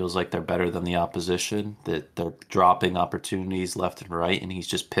he feels like they're better than the opposition, that they're dropping opportunities left and right, and he's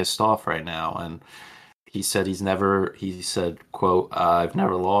just pissed off right now. And he said quote, I've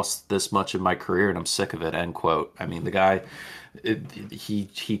never lost this much in my career and I'm sick of it, end quote. I mean, the guy, he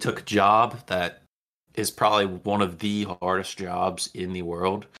took a job that is probably one of the hardest jobs in the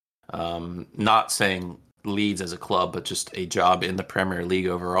world. Not saying Leeds as a club, but just a job in the Premier League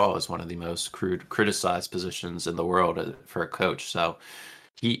overall is one of the most criticized positions in the world for a coach. So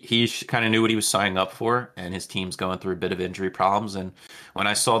he kind of knew what he was signing up for, and his team's going through a bit of injury problems. And when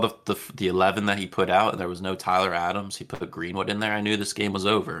I saw the 11 that he put out, and there was no Tyler Adams, he put Greenwood in there, I knew this game was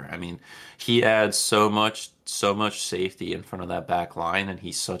over. I mean, he adds so much safety in front of that back line, and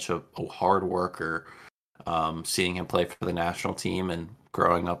he's such a hard worker. Seeing him play for the national team and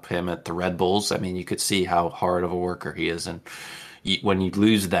growing up him at the Red Bulls, I mean, you could see how hard of a worker he is. And when you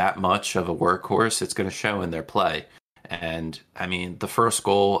lose that much of a workhorse, it's going to show in their play. And I mean, the first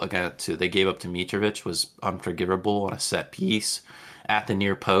goal again they gave up to Mitrovic was unforgivable on a set piece at the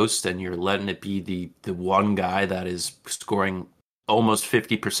near post, and you're letting it be the one guy that is scoring almost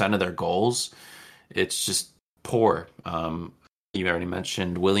 50% of their goals. It's just poor. You already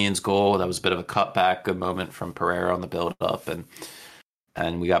mentioned Willian's goal. That was a bit of a cutback, good moment from Pereira on the build up,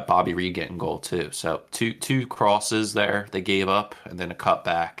 and we got Bobby Reed getting goal too. So two crosses there they gave up, and then a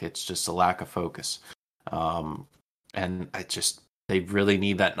cutback. It's just a lack of focus. And they really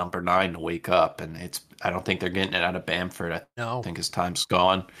need that number 9 to wake up, and I don't think they're getting it out of Bamford. I think his time's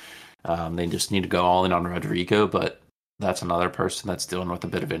gone. They just need to go all in on Rodrigo, but that's another person that's dealing with a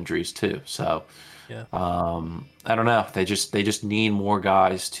bit of injuries too. So Yeah. I don't know. They just need more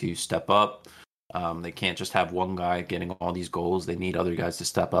guys to step up. They can't just have one guy getting all these goals. They need other guys to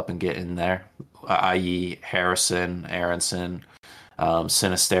step up and get in there, i.e. Harrison, Aronson.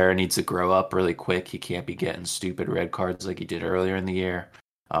 Sinisterra needs to grow up really quick. He can't be getting stupid red cards like he did earlier in the year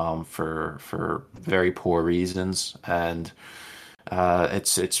for very poor reasons. And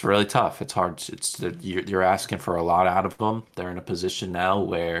it's really tough. It's hard. You're asking for a lot out of them. They're in a position now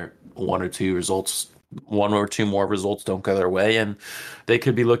where one or two more results don't go their way, and they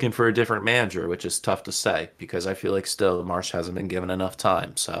could be looking for a different manager, which is tough to say because I feel like still Marsh hasn't been given enough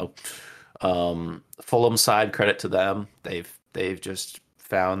time. So Fulham side, credit to them. They've just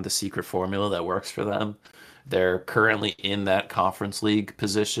found the secret formula that works for them. They're currently in that conference league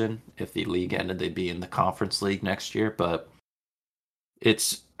position. If the league ended, they'd be in the conference league next year. But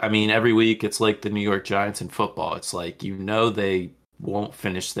I mean, every week it's like the New York Giants in football. It's like, they won't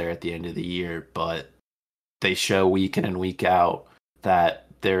finish there at the end of the year, but they show week in and week out that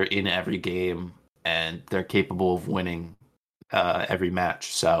they're in every game and they're capable of winning every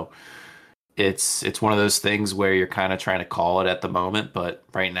match. So it's one of those things where you're kind of trying to call it at the moment, but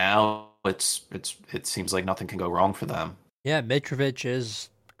right now it seems like nothing can go wrong for them. Yeah, Mitrovic is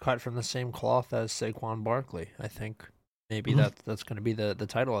cut from the same cloth as Saquon Barkley. I think maybe that's going to be the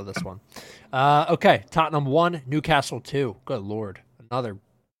title of this one. Okay, Tottenham 1, Newcastle 2. Good Lord, another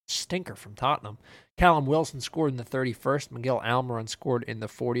stinker from Tottenham. Callum Wilson scored in the 31st. Miguel Almiron scored in the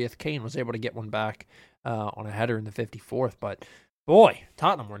 40th. Kane was able to get one back on a header in the 54th, but boy,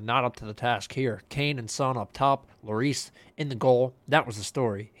 Tottenham were not up to the task here. Kane and Son up top, Lloris in the goal. That was the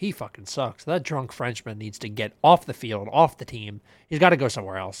story. He fucking sucks. That drunk Frenchman needs to get off the field, off the team. He's got to go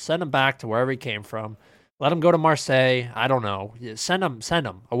somewhere else. Send him back to wherever he came from. Let him go to Marseille. I don't know. Send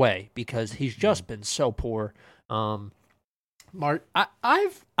him away because he's just been so poor. I've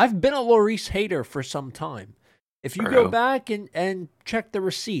been a Lloris hater for some time. If you go back and check the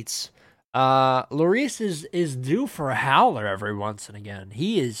receipts, Lloris is due for a howler every once and again.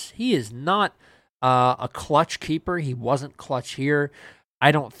 He is not a clutch keeper. He wasn't clutch here.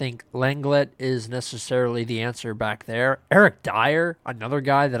 I don't think Lenglet is necessarily the answer back there. Eric Dyer, another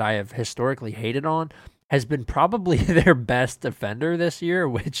guy that I have historically hated on, has been probably their best defender this year,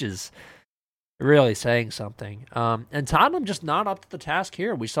 which is really saying something. And Tottenham just not up to the task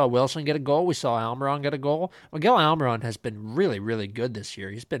here. We saw Wilson get a goal. We saw Almiron get a goal. Miguel Almiron has been really, really good this year.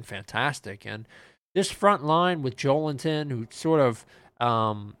 He's been fantastic. And this front line with Joelinton, who sort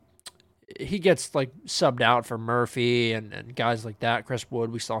of he gets like subbed out for Murphy and guys like that. Chris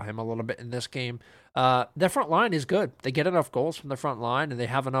Wood, we saw him a little bit in this game. Their front line is good. They get enough goals from the front line, and they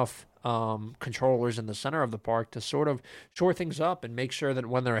have enough controllers in the center of the park to sort of shore things up and make sure that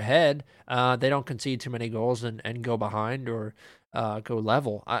when they're ahead, they don't concede too many goals and go behind or go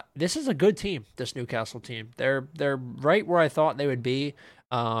level. This is a good team, this Newcastle team. They're right where I thought they would be.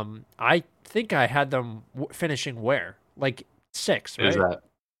 I think I had them finishing where? Like 6, right? Is that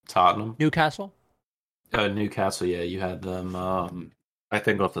Tottenham? Newcastle? Newcastle, yeah. You had them... I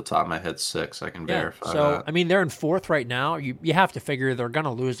think off the top of my head 6. I can verify that. I mean, they're in 4th right now. You have to figure they're going to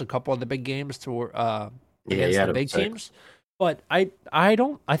lose a couple of the big games against the big teams. But I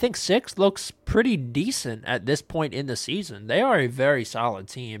think 6 looks pretty decent at this point in the season. They are a very solid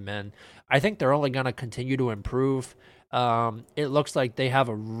team, and I think they're only going to continue to improve. It looks like they have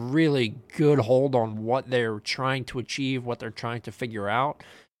a really good hold on what they're trying to achieve, what they're trying to figure out.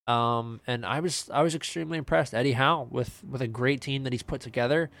 And I was extremely impressed. Eddie Howe with a great team that he's put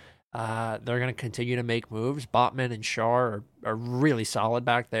together. They're going to continue to make moves. Botman and Shaw are really solid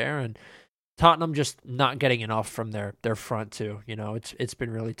back there, and Tottenham just not getting enough from their front too. It's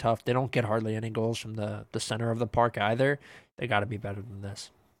been really tough. They don't get hardly any goals from the center of the park either. They got to be better than this.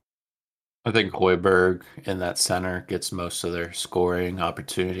 I think Højbjerg in that center gets most of their scoring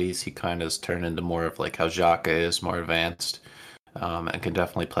opportunities. He kind of has turned into more of like how Xhaka is, more advanced. And can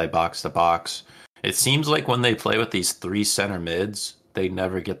definitely play box to box. It seems like when they play with these 3 center mids, they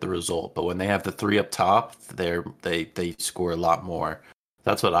never get the result. But when they have the three up top, they score a lot more.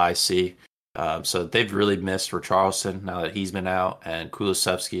 That's what I see. So they've really missed Richarlison now that he's been out, and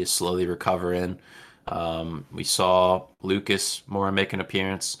Kulusevski is slowly recovering. We saw Lucas Moura make an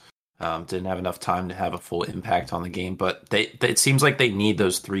appearance. Didn't have enough time to have a full impact on the game, but it seems like they need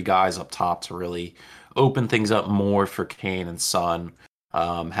those three guys up top to really open things up more for Kane and Son.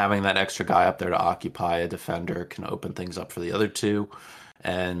 Having that extra guy up there to occupy a defender can open things up for the other two.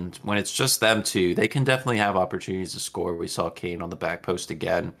 And when it's just them two, they can definitely have opportunities to score. We saw Kane on the back post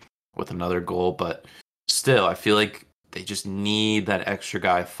again with another goal, but still, I feel like they just need that extra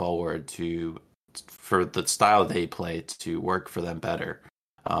guy forward for the style they play to work for them better.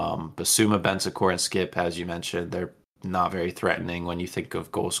 Basuma, Bentancur, and Skip, as you mentioned, they're not very threatening when you think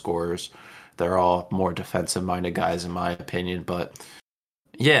of goal scorers. They're all more defensive-minded guys, in my opinion. But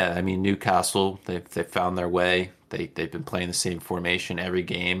yeah, I mean, Newcastle, they've found their way. They've been playing the same formation every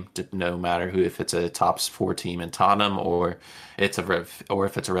game, no matter if it's a top four team in Tottenham or if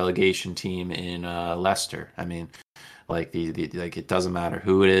it's a relegation team in Leicester. I mean, like like it doesn't matter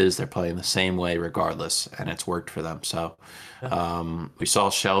who it is, they're playing the same way regardless, and it's worked for them. So we saw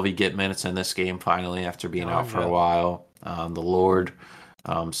Shelby get minutes in this game finally after being out for a while. The Lord,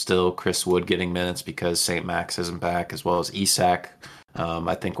 still Chris Wood getting minutes because St. Max isn't back, as well as Isak.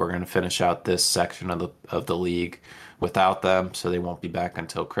 I think we're going to finish out this section of the league without them, so they won't be back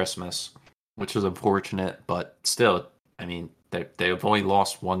until Christmas, which is unfortunate. But still, I mean, they've only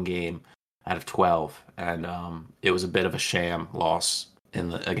lost one game out of 12, and it was a bit of a sham loss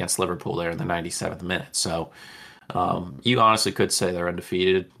against Liverpool there in the 97th minute. So you honestly could say they're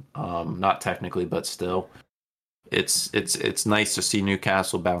undefeated, not technically, but still. It's nice to see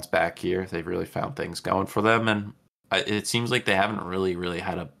Newcastle bounce back here. They've really found things going for them, and it seems like they haven't really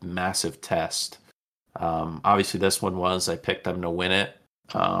had a massive test. Obviously, this one was. I picked them to win it.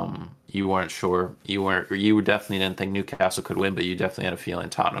 You weren't sure. You definitely didn't think Newcastle could win, but you definitely had a feeling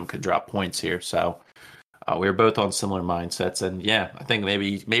Tottenham could drop points here. So we were both on similar mindsets, and yeah, I think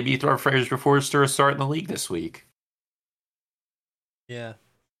maybe you throw Fraser Forster a start in the league this week. Yeah,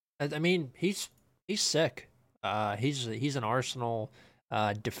 I mean he's sick. He's an Arsenal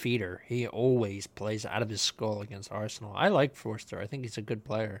defeater. He always plays out of his skull against Arsenal. I like Forster. I think he's a good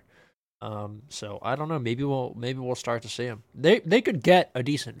player. So I don't know. Maybe we'll start to see him. They could get a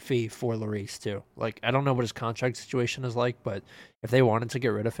decent fee for Lloris too. Like I don't know what his contract situation is like, but if they wanted to get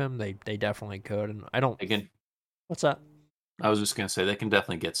rid of him, they definitely could. And I don't. Again, what's that? I was just gonna say they can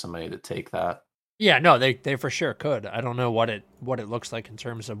definitely get somebody to take that. Yeah, no, they for sure could. I don't know what it looks like in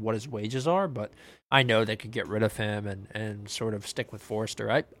terms of what his wages are, but I know they could get rid of him and sort of stick with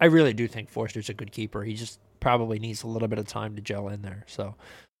Forster. I really do think Forster's a good keeper. He just probably needs a little bit of time to gel in there. So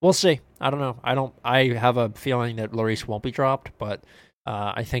we'll see. I don't know. I have a feeling that Lloris won't be dropped, but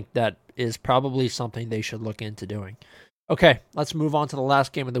I think that is probably something they should look into doing. Okay, let's move on to the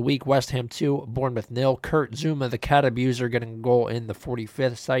last game of the week. West Ham 2, Bournemouth 0. Kurt Zouma, the cat abuser, getting a goal in the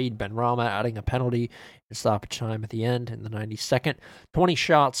 45th. Saeed Benrahma adding a penalty in stoppage time at the end in the 92nd. 20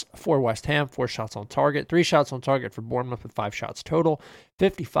 shots for West Ham, 4 shots on target. 3 shots on target for Bournemouth with 5 shots total.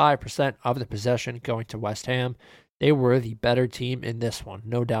 55% of the possession going to West Ham. They were the better team in this one,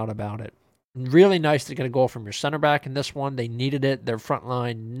 no doubt about it. Really nice to get a goal from your center back in this one. They needed it. Their front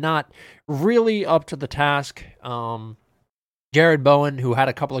line not really up to the task. Jared Bowen, who had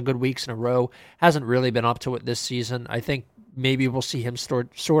a couple of good weeks in a row, hasn't really been up to it this season. I think maybe we'll see him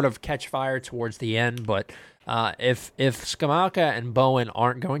sort of catch fire towards the end, but if Scamacca and Bowen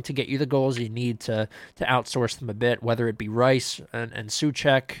aren't going to get you the goals, you need to outsource them a bit, whether it be Rice and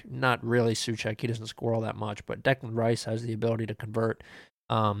Souček. Not really Souček, he doesn't score all that much, but Declan Rice has the ability to convert,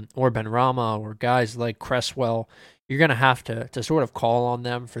 or Benrahma, or guys like Cresswell. You're going to have to sort of call on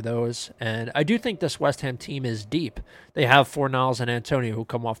them for those. And I do think this West Ham team is deep. They have Fornals and Antonio who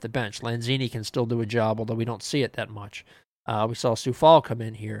come off the bench. Lanzini can still do a job, although we don't see it that much. We saw Soufal come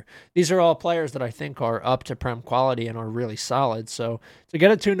in here. These are all players that I think are up to Prem quality and are really solid. So to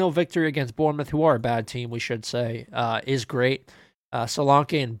get a 2-0 victory against Bournemouth, who are a bad team, we should say, is great.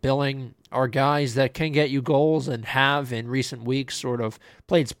 Solanke and Billing are guys that can get you goals and have in recent weeks sort of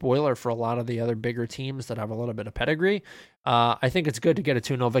played spoiler for a lot of the other bigger teams that have a little bit of pedigree. I think it's good to get a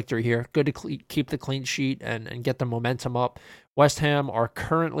 2-0 victory here. Good to keep the clean sheet and get the momentum up. West Ham are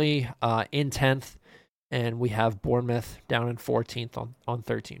currently in 10th, and we have Bournemouth down in 14th on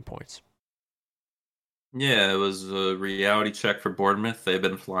 13 points. Yeah, it was a reality check for Bournemouth. They've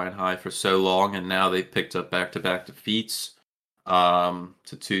been flying high for so long, and now they've picked up back-to-back defeats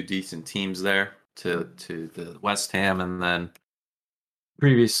to two decent teams there, to the West Ham, and then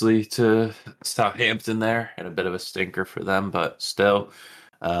previously to Southampton there, and a bit of a stinker for them, but still,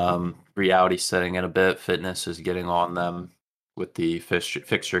 reality setting in a bit. Fitness is getting on them with the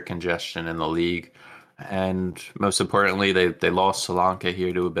fixture congestion in the league, and most importantly, they lost Solanke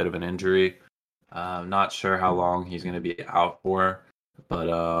here to a bit of an injury. Not sure how long he's going to be out for, but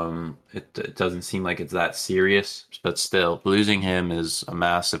it doesn't seem like it's that serious. But still, losing him is a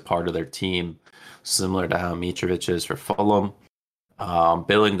massive part of their team, similar to how Mitrovic is for Fulham.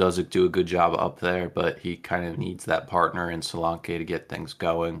 Billing does do a good job up there, but he kind of needs that partner in Solanke to get things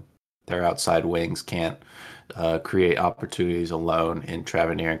going. Their outside wings can't create opportunities alone in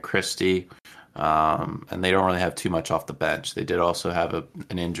Tavernier and Christie, and they don't really have too much off the bench. They did also have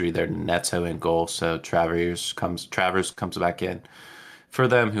an injury there to Neto in goal, so Travers comes back in for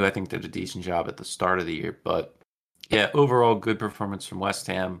them, who I think did a decent job at the start of the year. But yeah, overall good performance from West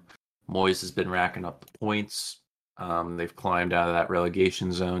Ham. Moyes has been racking up the points. They've climbed out of that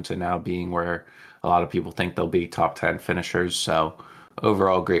relegation zone to now being where a lot of people think they'll be top 10 finishers. So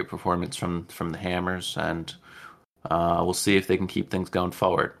overall, great performance from the Hammers, and we'll see if they can keep things going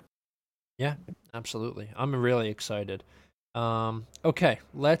forward. Yeah, absolutely. I'm really excited. Okay,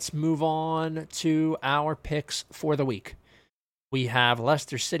 let's move on to our picks for the week. We have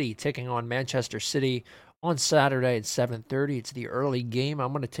Leicester City taking on Manchester City on Saturday at 7:30. It's the early game.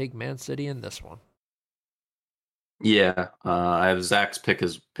 I'm going to take Man City in this one. Yeah, I have Zach's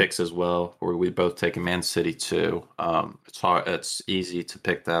picks as well, where we both taking Man City too. It's hard, it's easy to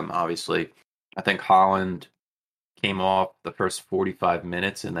pick them. Obviously, I think Holland came off the first 45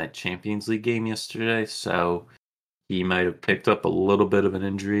 minutes in that Champions League game yesterday, so he might have picked up a little bit of an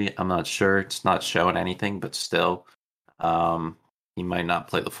injury. I'm not sure. It's not showing anything, but still, he might not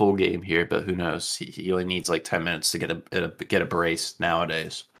play the full game here. But who knows? He only needs like 10 minutes to get a brace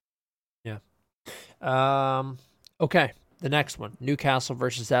nowadays. Yeah. Okay, the next one, Newcastle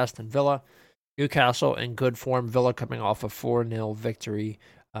versus Aston Villa. Newcastle in good form. Villa coming off a 4-0 victory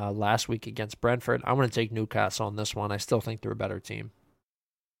last week against Brentford. I'm going to take Newcastle on this one. I still think they're a better team.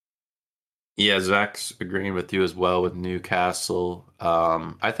 Yeah, Zach's agreeing with you as well with Newcastle.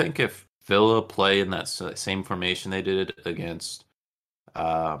 I think if Villa play in that same formation they did against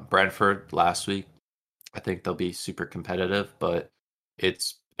Brentford last week, I think they'll be super competitive. But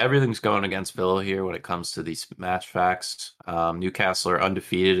it's everything's going against Villa here when it comes to these match facts. Newcastle are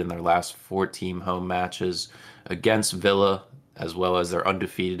undefeated in their last 14 home matches against Villa, as well as they're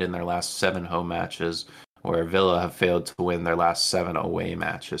undefeated in their last 7 home matches, where Villa have failed to win their last 7 away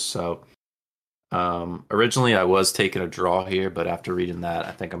matches. So originally I was taking a draw here, but after reading that,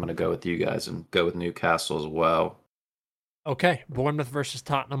 I think I'm going to go with you guys and go with Newcastle as well. Okay, Bournemouth versus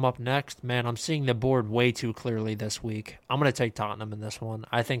Tottenham up next. Man, I'm seeing the board way too clearly this week. I'm going to take Tottenham in this one.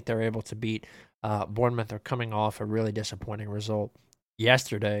 I think they're able to beat Bournemouth. They're coming off a really disappointing result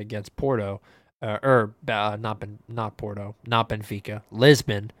yesterday against Porto, not Porto, not Benfica,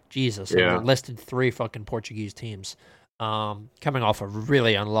 Lisbon. Jesus, Yeah. and listed 3 fucking Portuguese teams. Coming off a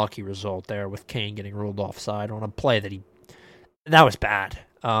really unlucky result there with Kane getting ruled offside on a play that was bad.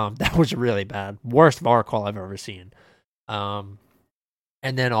 That was really bad. Worst VAR call I've ever seen. And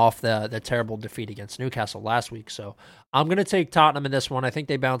then off the terrible defeat against Newcastle last week. So I'm going to take Tottenham in this one. I think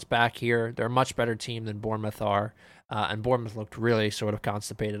they bounce back here. They're a much better team than Bournemouth are. And Bournemouth looked really sort of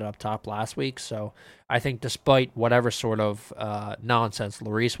constipated up top last week. So I think despite whatever sort of nonsense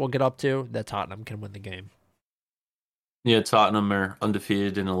Lloris will get up to, that Tottenham can win the game. Yeah, Tottenham are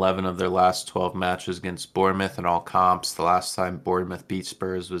undefeated in 11 of their last 12 matches against Bournemouth in all comps. The last time Bournemouth beat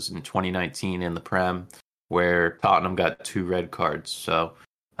Spurs was in 2019 in the Prem, where Tottenham got 2 red cards. So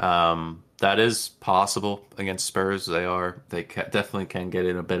that is possible against Spurs. Definitely can get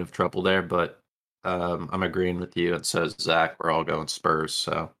in a bit of trouble there, but I'm agreeing with you. It says Zach, we're all going Spurs.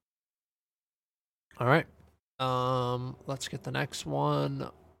 So all right, let's get the next one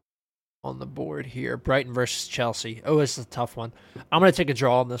on the board here. Brighton versus Chelsea. Oh, this is a tough one. I'm going to take a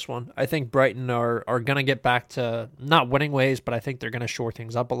draw on this one. I think Brighton are going to get back to not winning ways, but I think they're going to shore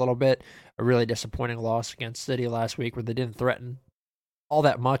things up a little bit. A really disappointing loss against City last week where they didn't threaten all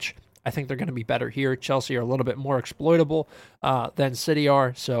that much. I think they're going to be better here. Chelsea are a little bit more exploitable than City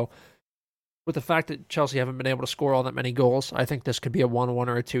are. So with the fact that Chelsea haven't been able to score all that many goals, I think this could be a 1-1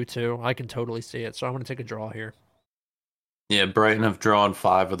 or a 2-2. I can totally see it. So I'm going to take a draw here. yeah, Brighton have drawn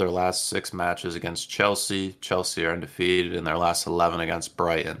 5 of their last 6 matches against Chelsea. Chelsea are undefeated in their last 11 against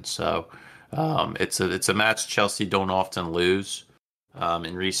Brighton. So it's a match Chelsea don't often lose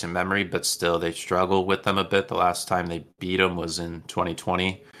in recent memory, but still they struggle with them a bit. The last time they beat them was in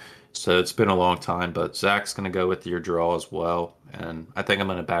 2020. So it's been a long time, but Zach's going to go with your draw as well. And I think I'm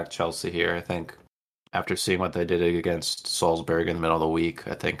going to back Chelsea here. I think After seeing what they did against Salzburg in the middle of the week,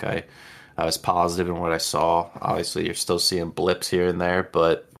 I was positive in what I saw. Obviously, you're still seeing blips here and there,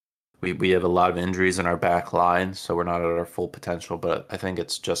 but we have a lot of injuries in our back line, so we're not at our full potential. But I think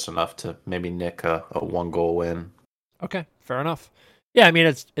it's just enough to maybe nick a 1 goal win. Okay, fair enough. Yeah, I mean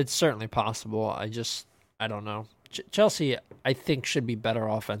it's certainly possible. I don't know. Chelsea, I think, should be better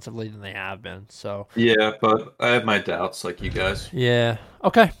offensively than they have been. So Yeah, but I have my doubts, like you guys. yeah,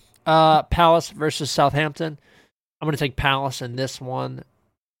 okay. Palace versus Southampton. I'm gonna take Palace in this one.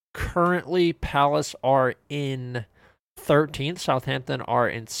 Currently, Palace are in 13th. Southampton are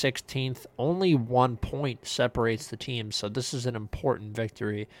in 16th. Only 1 point separates the teams, so this is an important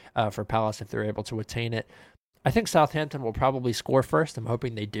victory for Palace if they're able to attain it. I think Southampton will probably score first. I'm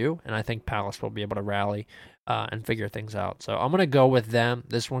hoping they do, and I think Palace will be able to rally and figure things out. So I'm gonna go with them.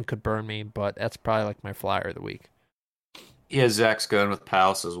 This one could burn me, but that's probably like my flyer of the week. Yeah, Zach's going with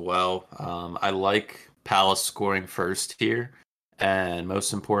Palace as well. I like Palace scoring first here, and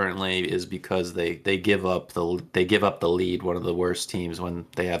most importantly is because they give up the lead. One of the worst teams when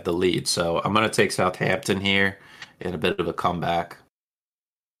they have the lead. So I'm going to take Southampton here in a bit of a comeback.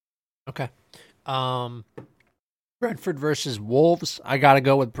 Okay. Um, Brentford versus Wolves. I got to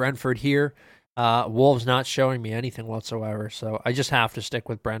go with Brentford here. Wolves not showing me anything whatsoever, so I just have to stick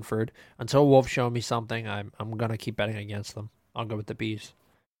with Brentford until Wolves show me something. I'm gonna keep betting against them. I'll go with the bees.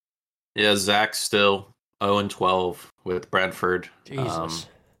 Yeah, Zach's still 0-12 with Brentford. Jesus.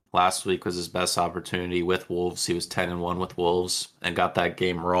 Last week was his best opportunity with Wolves. He was 10-1 with Wolves and got that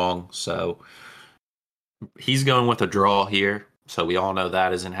game wrong. So he's going with a draw here. So we all know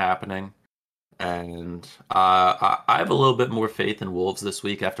that isn't happening. And I have a little bit more faith in Wolves this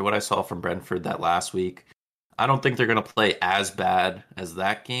week after what I saw from Brentford that last week. I don't think they're going to play as bad as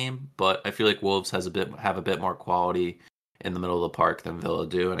that game, but I feel like Wolves have a bit more quality in the middle of the park than Villa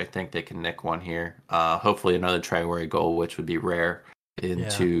do, and I think they can nick one here. Hopefully, another Traore goal, which would be rare in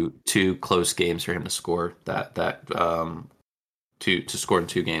two close games for him to score to score in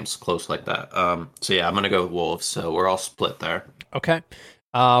 2 games close like that. So yeah, I'm going to go with Wolves. So we're all split there. Okay.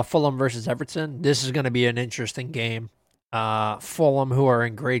 Fulham versus Everton. This is going to be an interesting game. Fulham, who are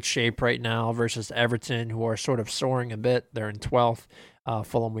in great shape right now, versus Everton, who are sort of soaring a bit. They're in 12th.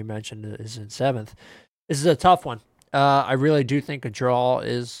 Fulham, we mentioned, is in 7th. This is a tough one. I really do think a draw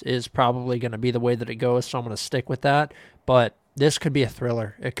is probably going to be the way that it goes, so I'm going to stick with that. But this could be a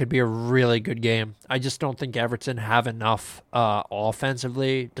thriller. It could be a really good game. I just don't think Everton have enough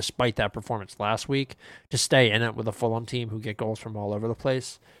offensively, despite that performance last week, to stay in it with a Fulham team who get goals from all over the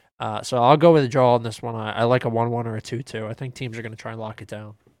place. So I'll go with a draw on this one. I like a 1-1 or a 2-2. I think teams are going to try and lock it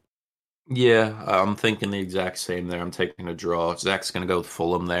down. Yeah, I'm thinking the exact same there. I'm taking a draw. Zach's going to go with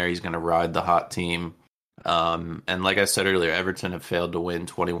Fulham there. He's going to ride the hot team. And like I said earlier, Everton have failed to win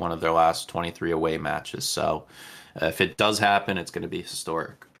 21 of their last 23 away matches. So if it does happen, it's going to be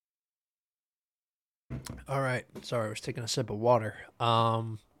historic. All right. Sorry, I was taking a sip of water.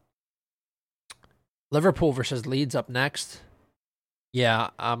 Liverpool versus Leeds up next. Yeah,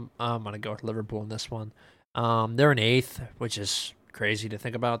 I'm gonna go with Liverpool in this one. They're in 8th, which is crazy to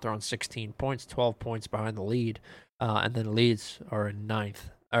think about. They're on 16 points, 12 points behind the lead, and then Leeds are in 9th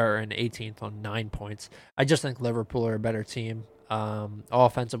or in 18th on 9 points. I just think Liverpool are a better team.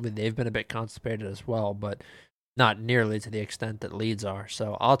 Offensively, they've been a bit constipated as well, but not nearly to the extent that Leeds are.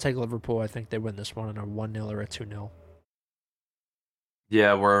 So I'll take Liverpool. I think they win this one in a 1-0 or a 2-0.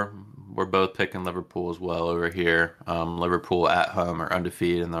 Yeah, we're both picking Liverpool as well over here. Liverpool at home are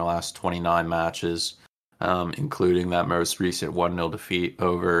undefeated in their last 29 matches, including that most recent 1-0 defeat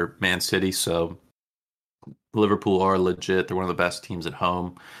over Man City. So Liverpool are legit. They're one of the best teams at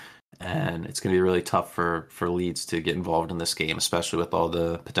home, and it's going to be really tough for Leeds to get involved in this game, especially with all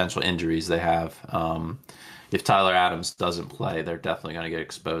the potential injuries they have. If Tyler Adams doesn't play, they're definitely going to get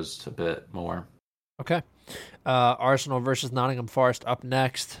exposed a bit more. Okay. Arsenal versus Nottingham Forest up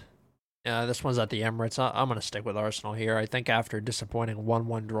next. This one's at the Emirates. I'm going to stick with Arsenal here. I think after a disappointing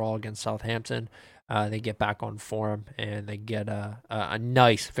 1-1 draw against Southampton, they get back on form and they get a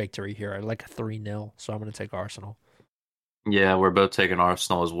nice victory here. I like a 3-0, so I'm going to take Arsenal. Yeah, we're both taking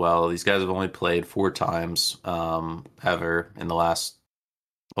Arsenal as well. These guys have only played 4 times ever in the last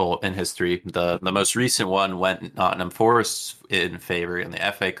in history. The most recent one went Nottingham Forest in favor in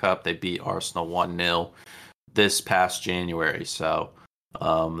the FA Cup. They beat Arsenal 1-0 this past January. So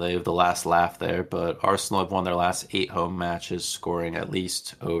they have the last laugh there. But Arsenal have won their last 8 home matches, scoring at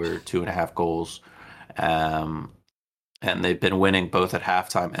least over 2.5 goals. And they've been winning both at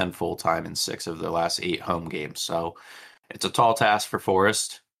halftime and full time in 6 of their last 8 home games. So it's a tall task for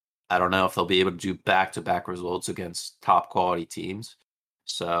Forest. I don't know if they'll be able to do back-to-back results against top quality teams.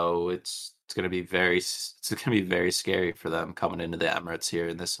 So it's it's going to be very scary for them coming into the Emirates here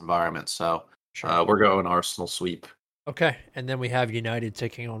in this environment. So Sure. we're going Arsenal sweep. Okay, and then we have United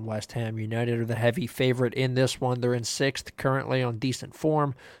taking on West Ham. United are the heavy favorite in this one. They're in sixth, currently on decent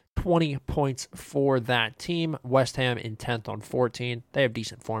form. 20 points for that team. West Ham in 10th on 14. They have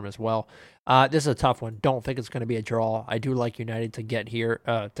decent form as well. This is a tough one. Don't think it's going to be a draw. I do like United to get here,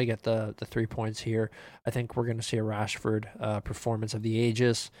 to get the 3 points here. I think we're going to see a Rashford performance of the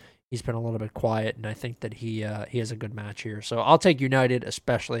ages. He's been a little bit quiet, and I think that he has a good match here. So I'll take United,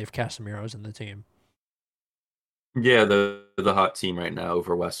 especially if Casemiro's in the team. Yeah, the hot team right now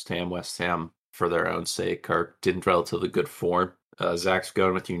over West Ham. West Ham, for their own sake, are in relatively good form. Zach's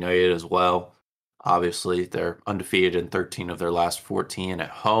going with United as well. Obviously, they're undefeated in 13 of their last 14 at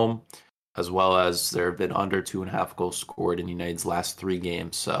home, as well as there have been under 2.5 goals scored in United's last 3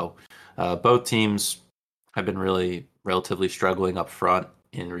 games. So both teams have been really relatively struggling up front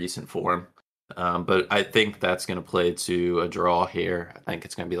in recent form. But I think that's going to play to a draw here. I think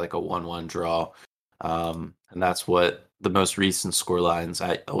it's going to be like a 1-1 draw. And that's what the most recent score lines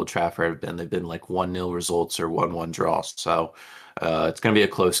at Old Trafford have been. They've been like 1-0 results or 1-1 draws. So it's going to be a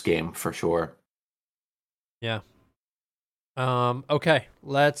close game for sure. Yeah. Okay,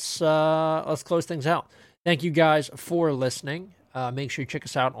 let's close things out. Thank you guys for listening. Make sure you check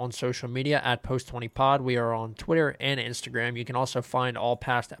us out on social media at Post20Pod. We are on Twitter and Instagram. You can also find all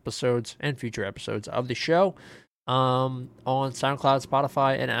past episodes and future episodes of the show on SoundCloud,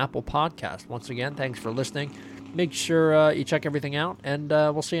 Spotify, and Apple Podcast. Once again, thanks for listening. Make sure you check everything out, and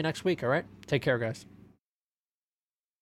we'll see you next week, all right? Take care, guys.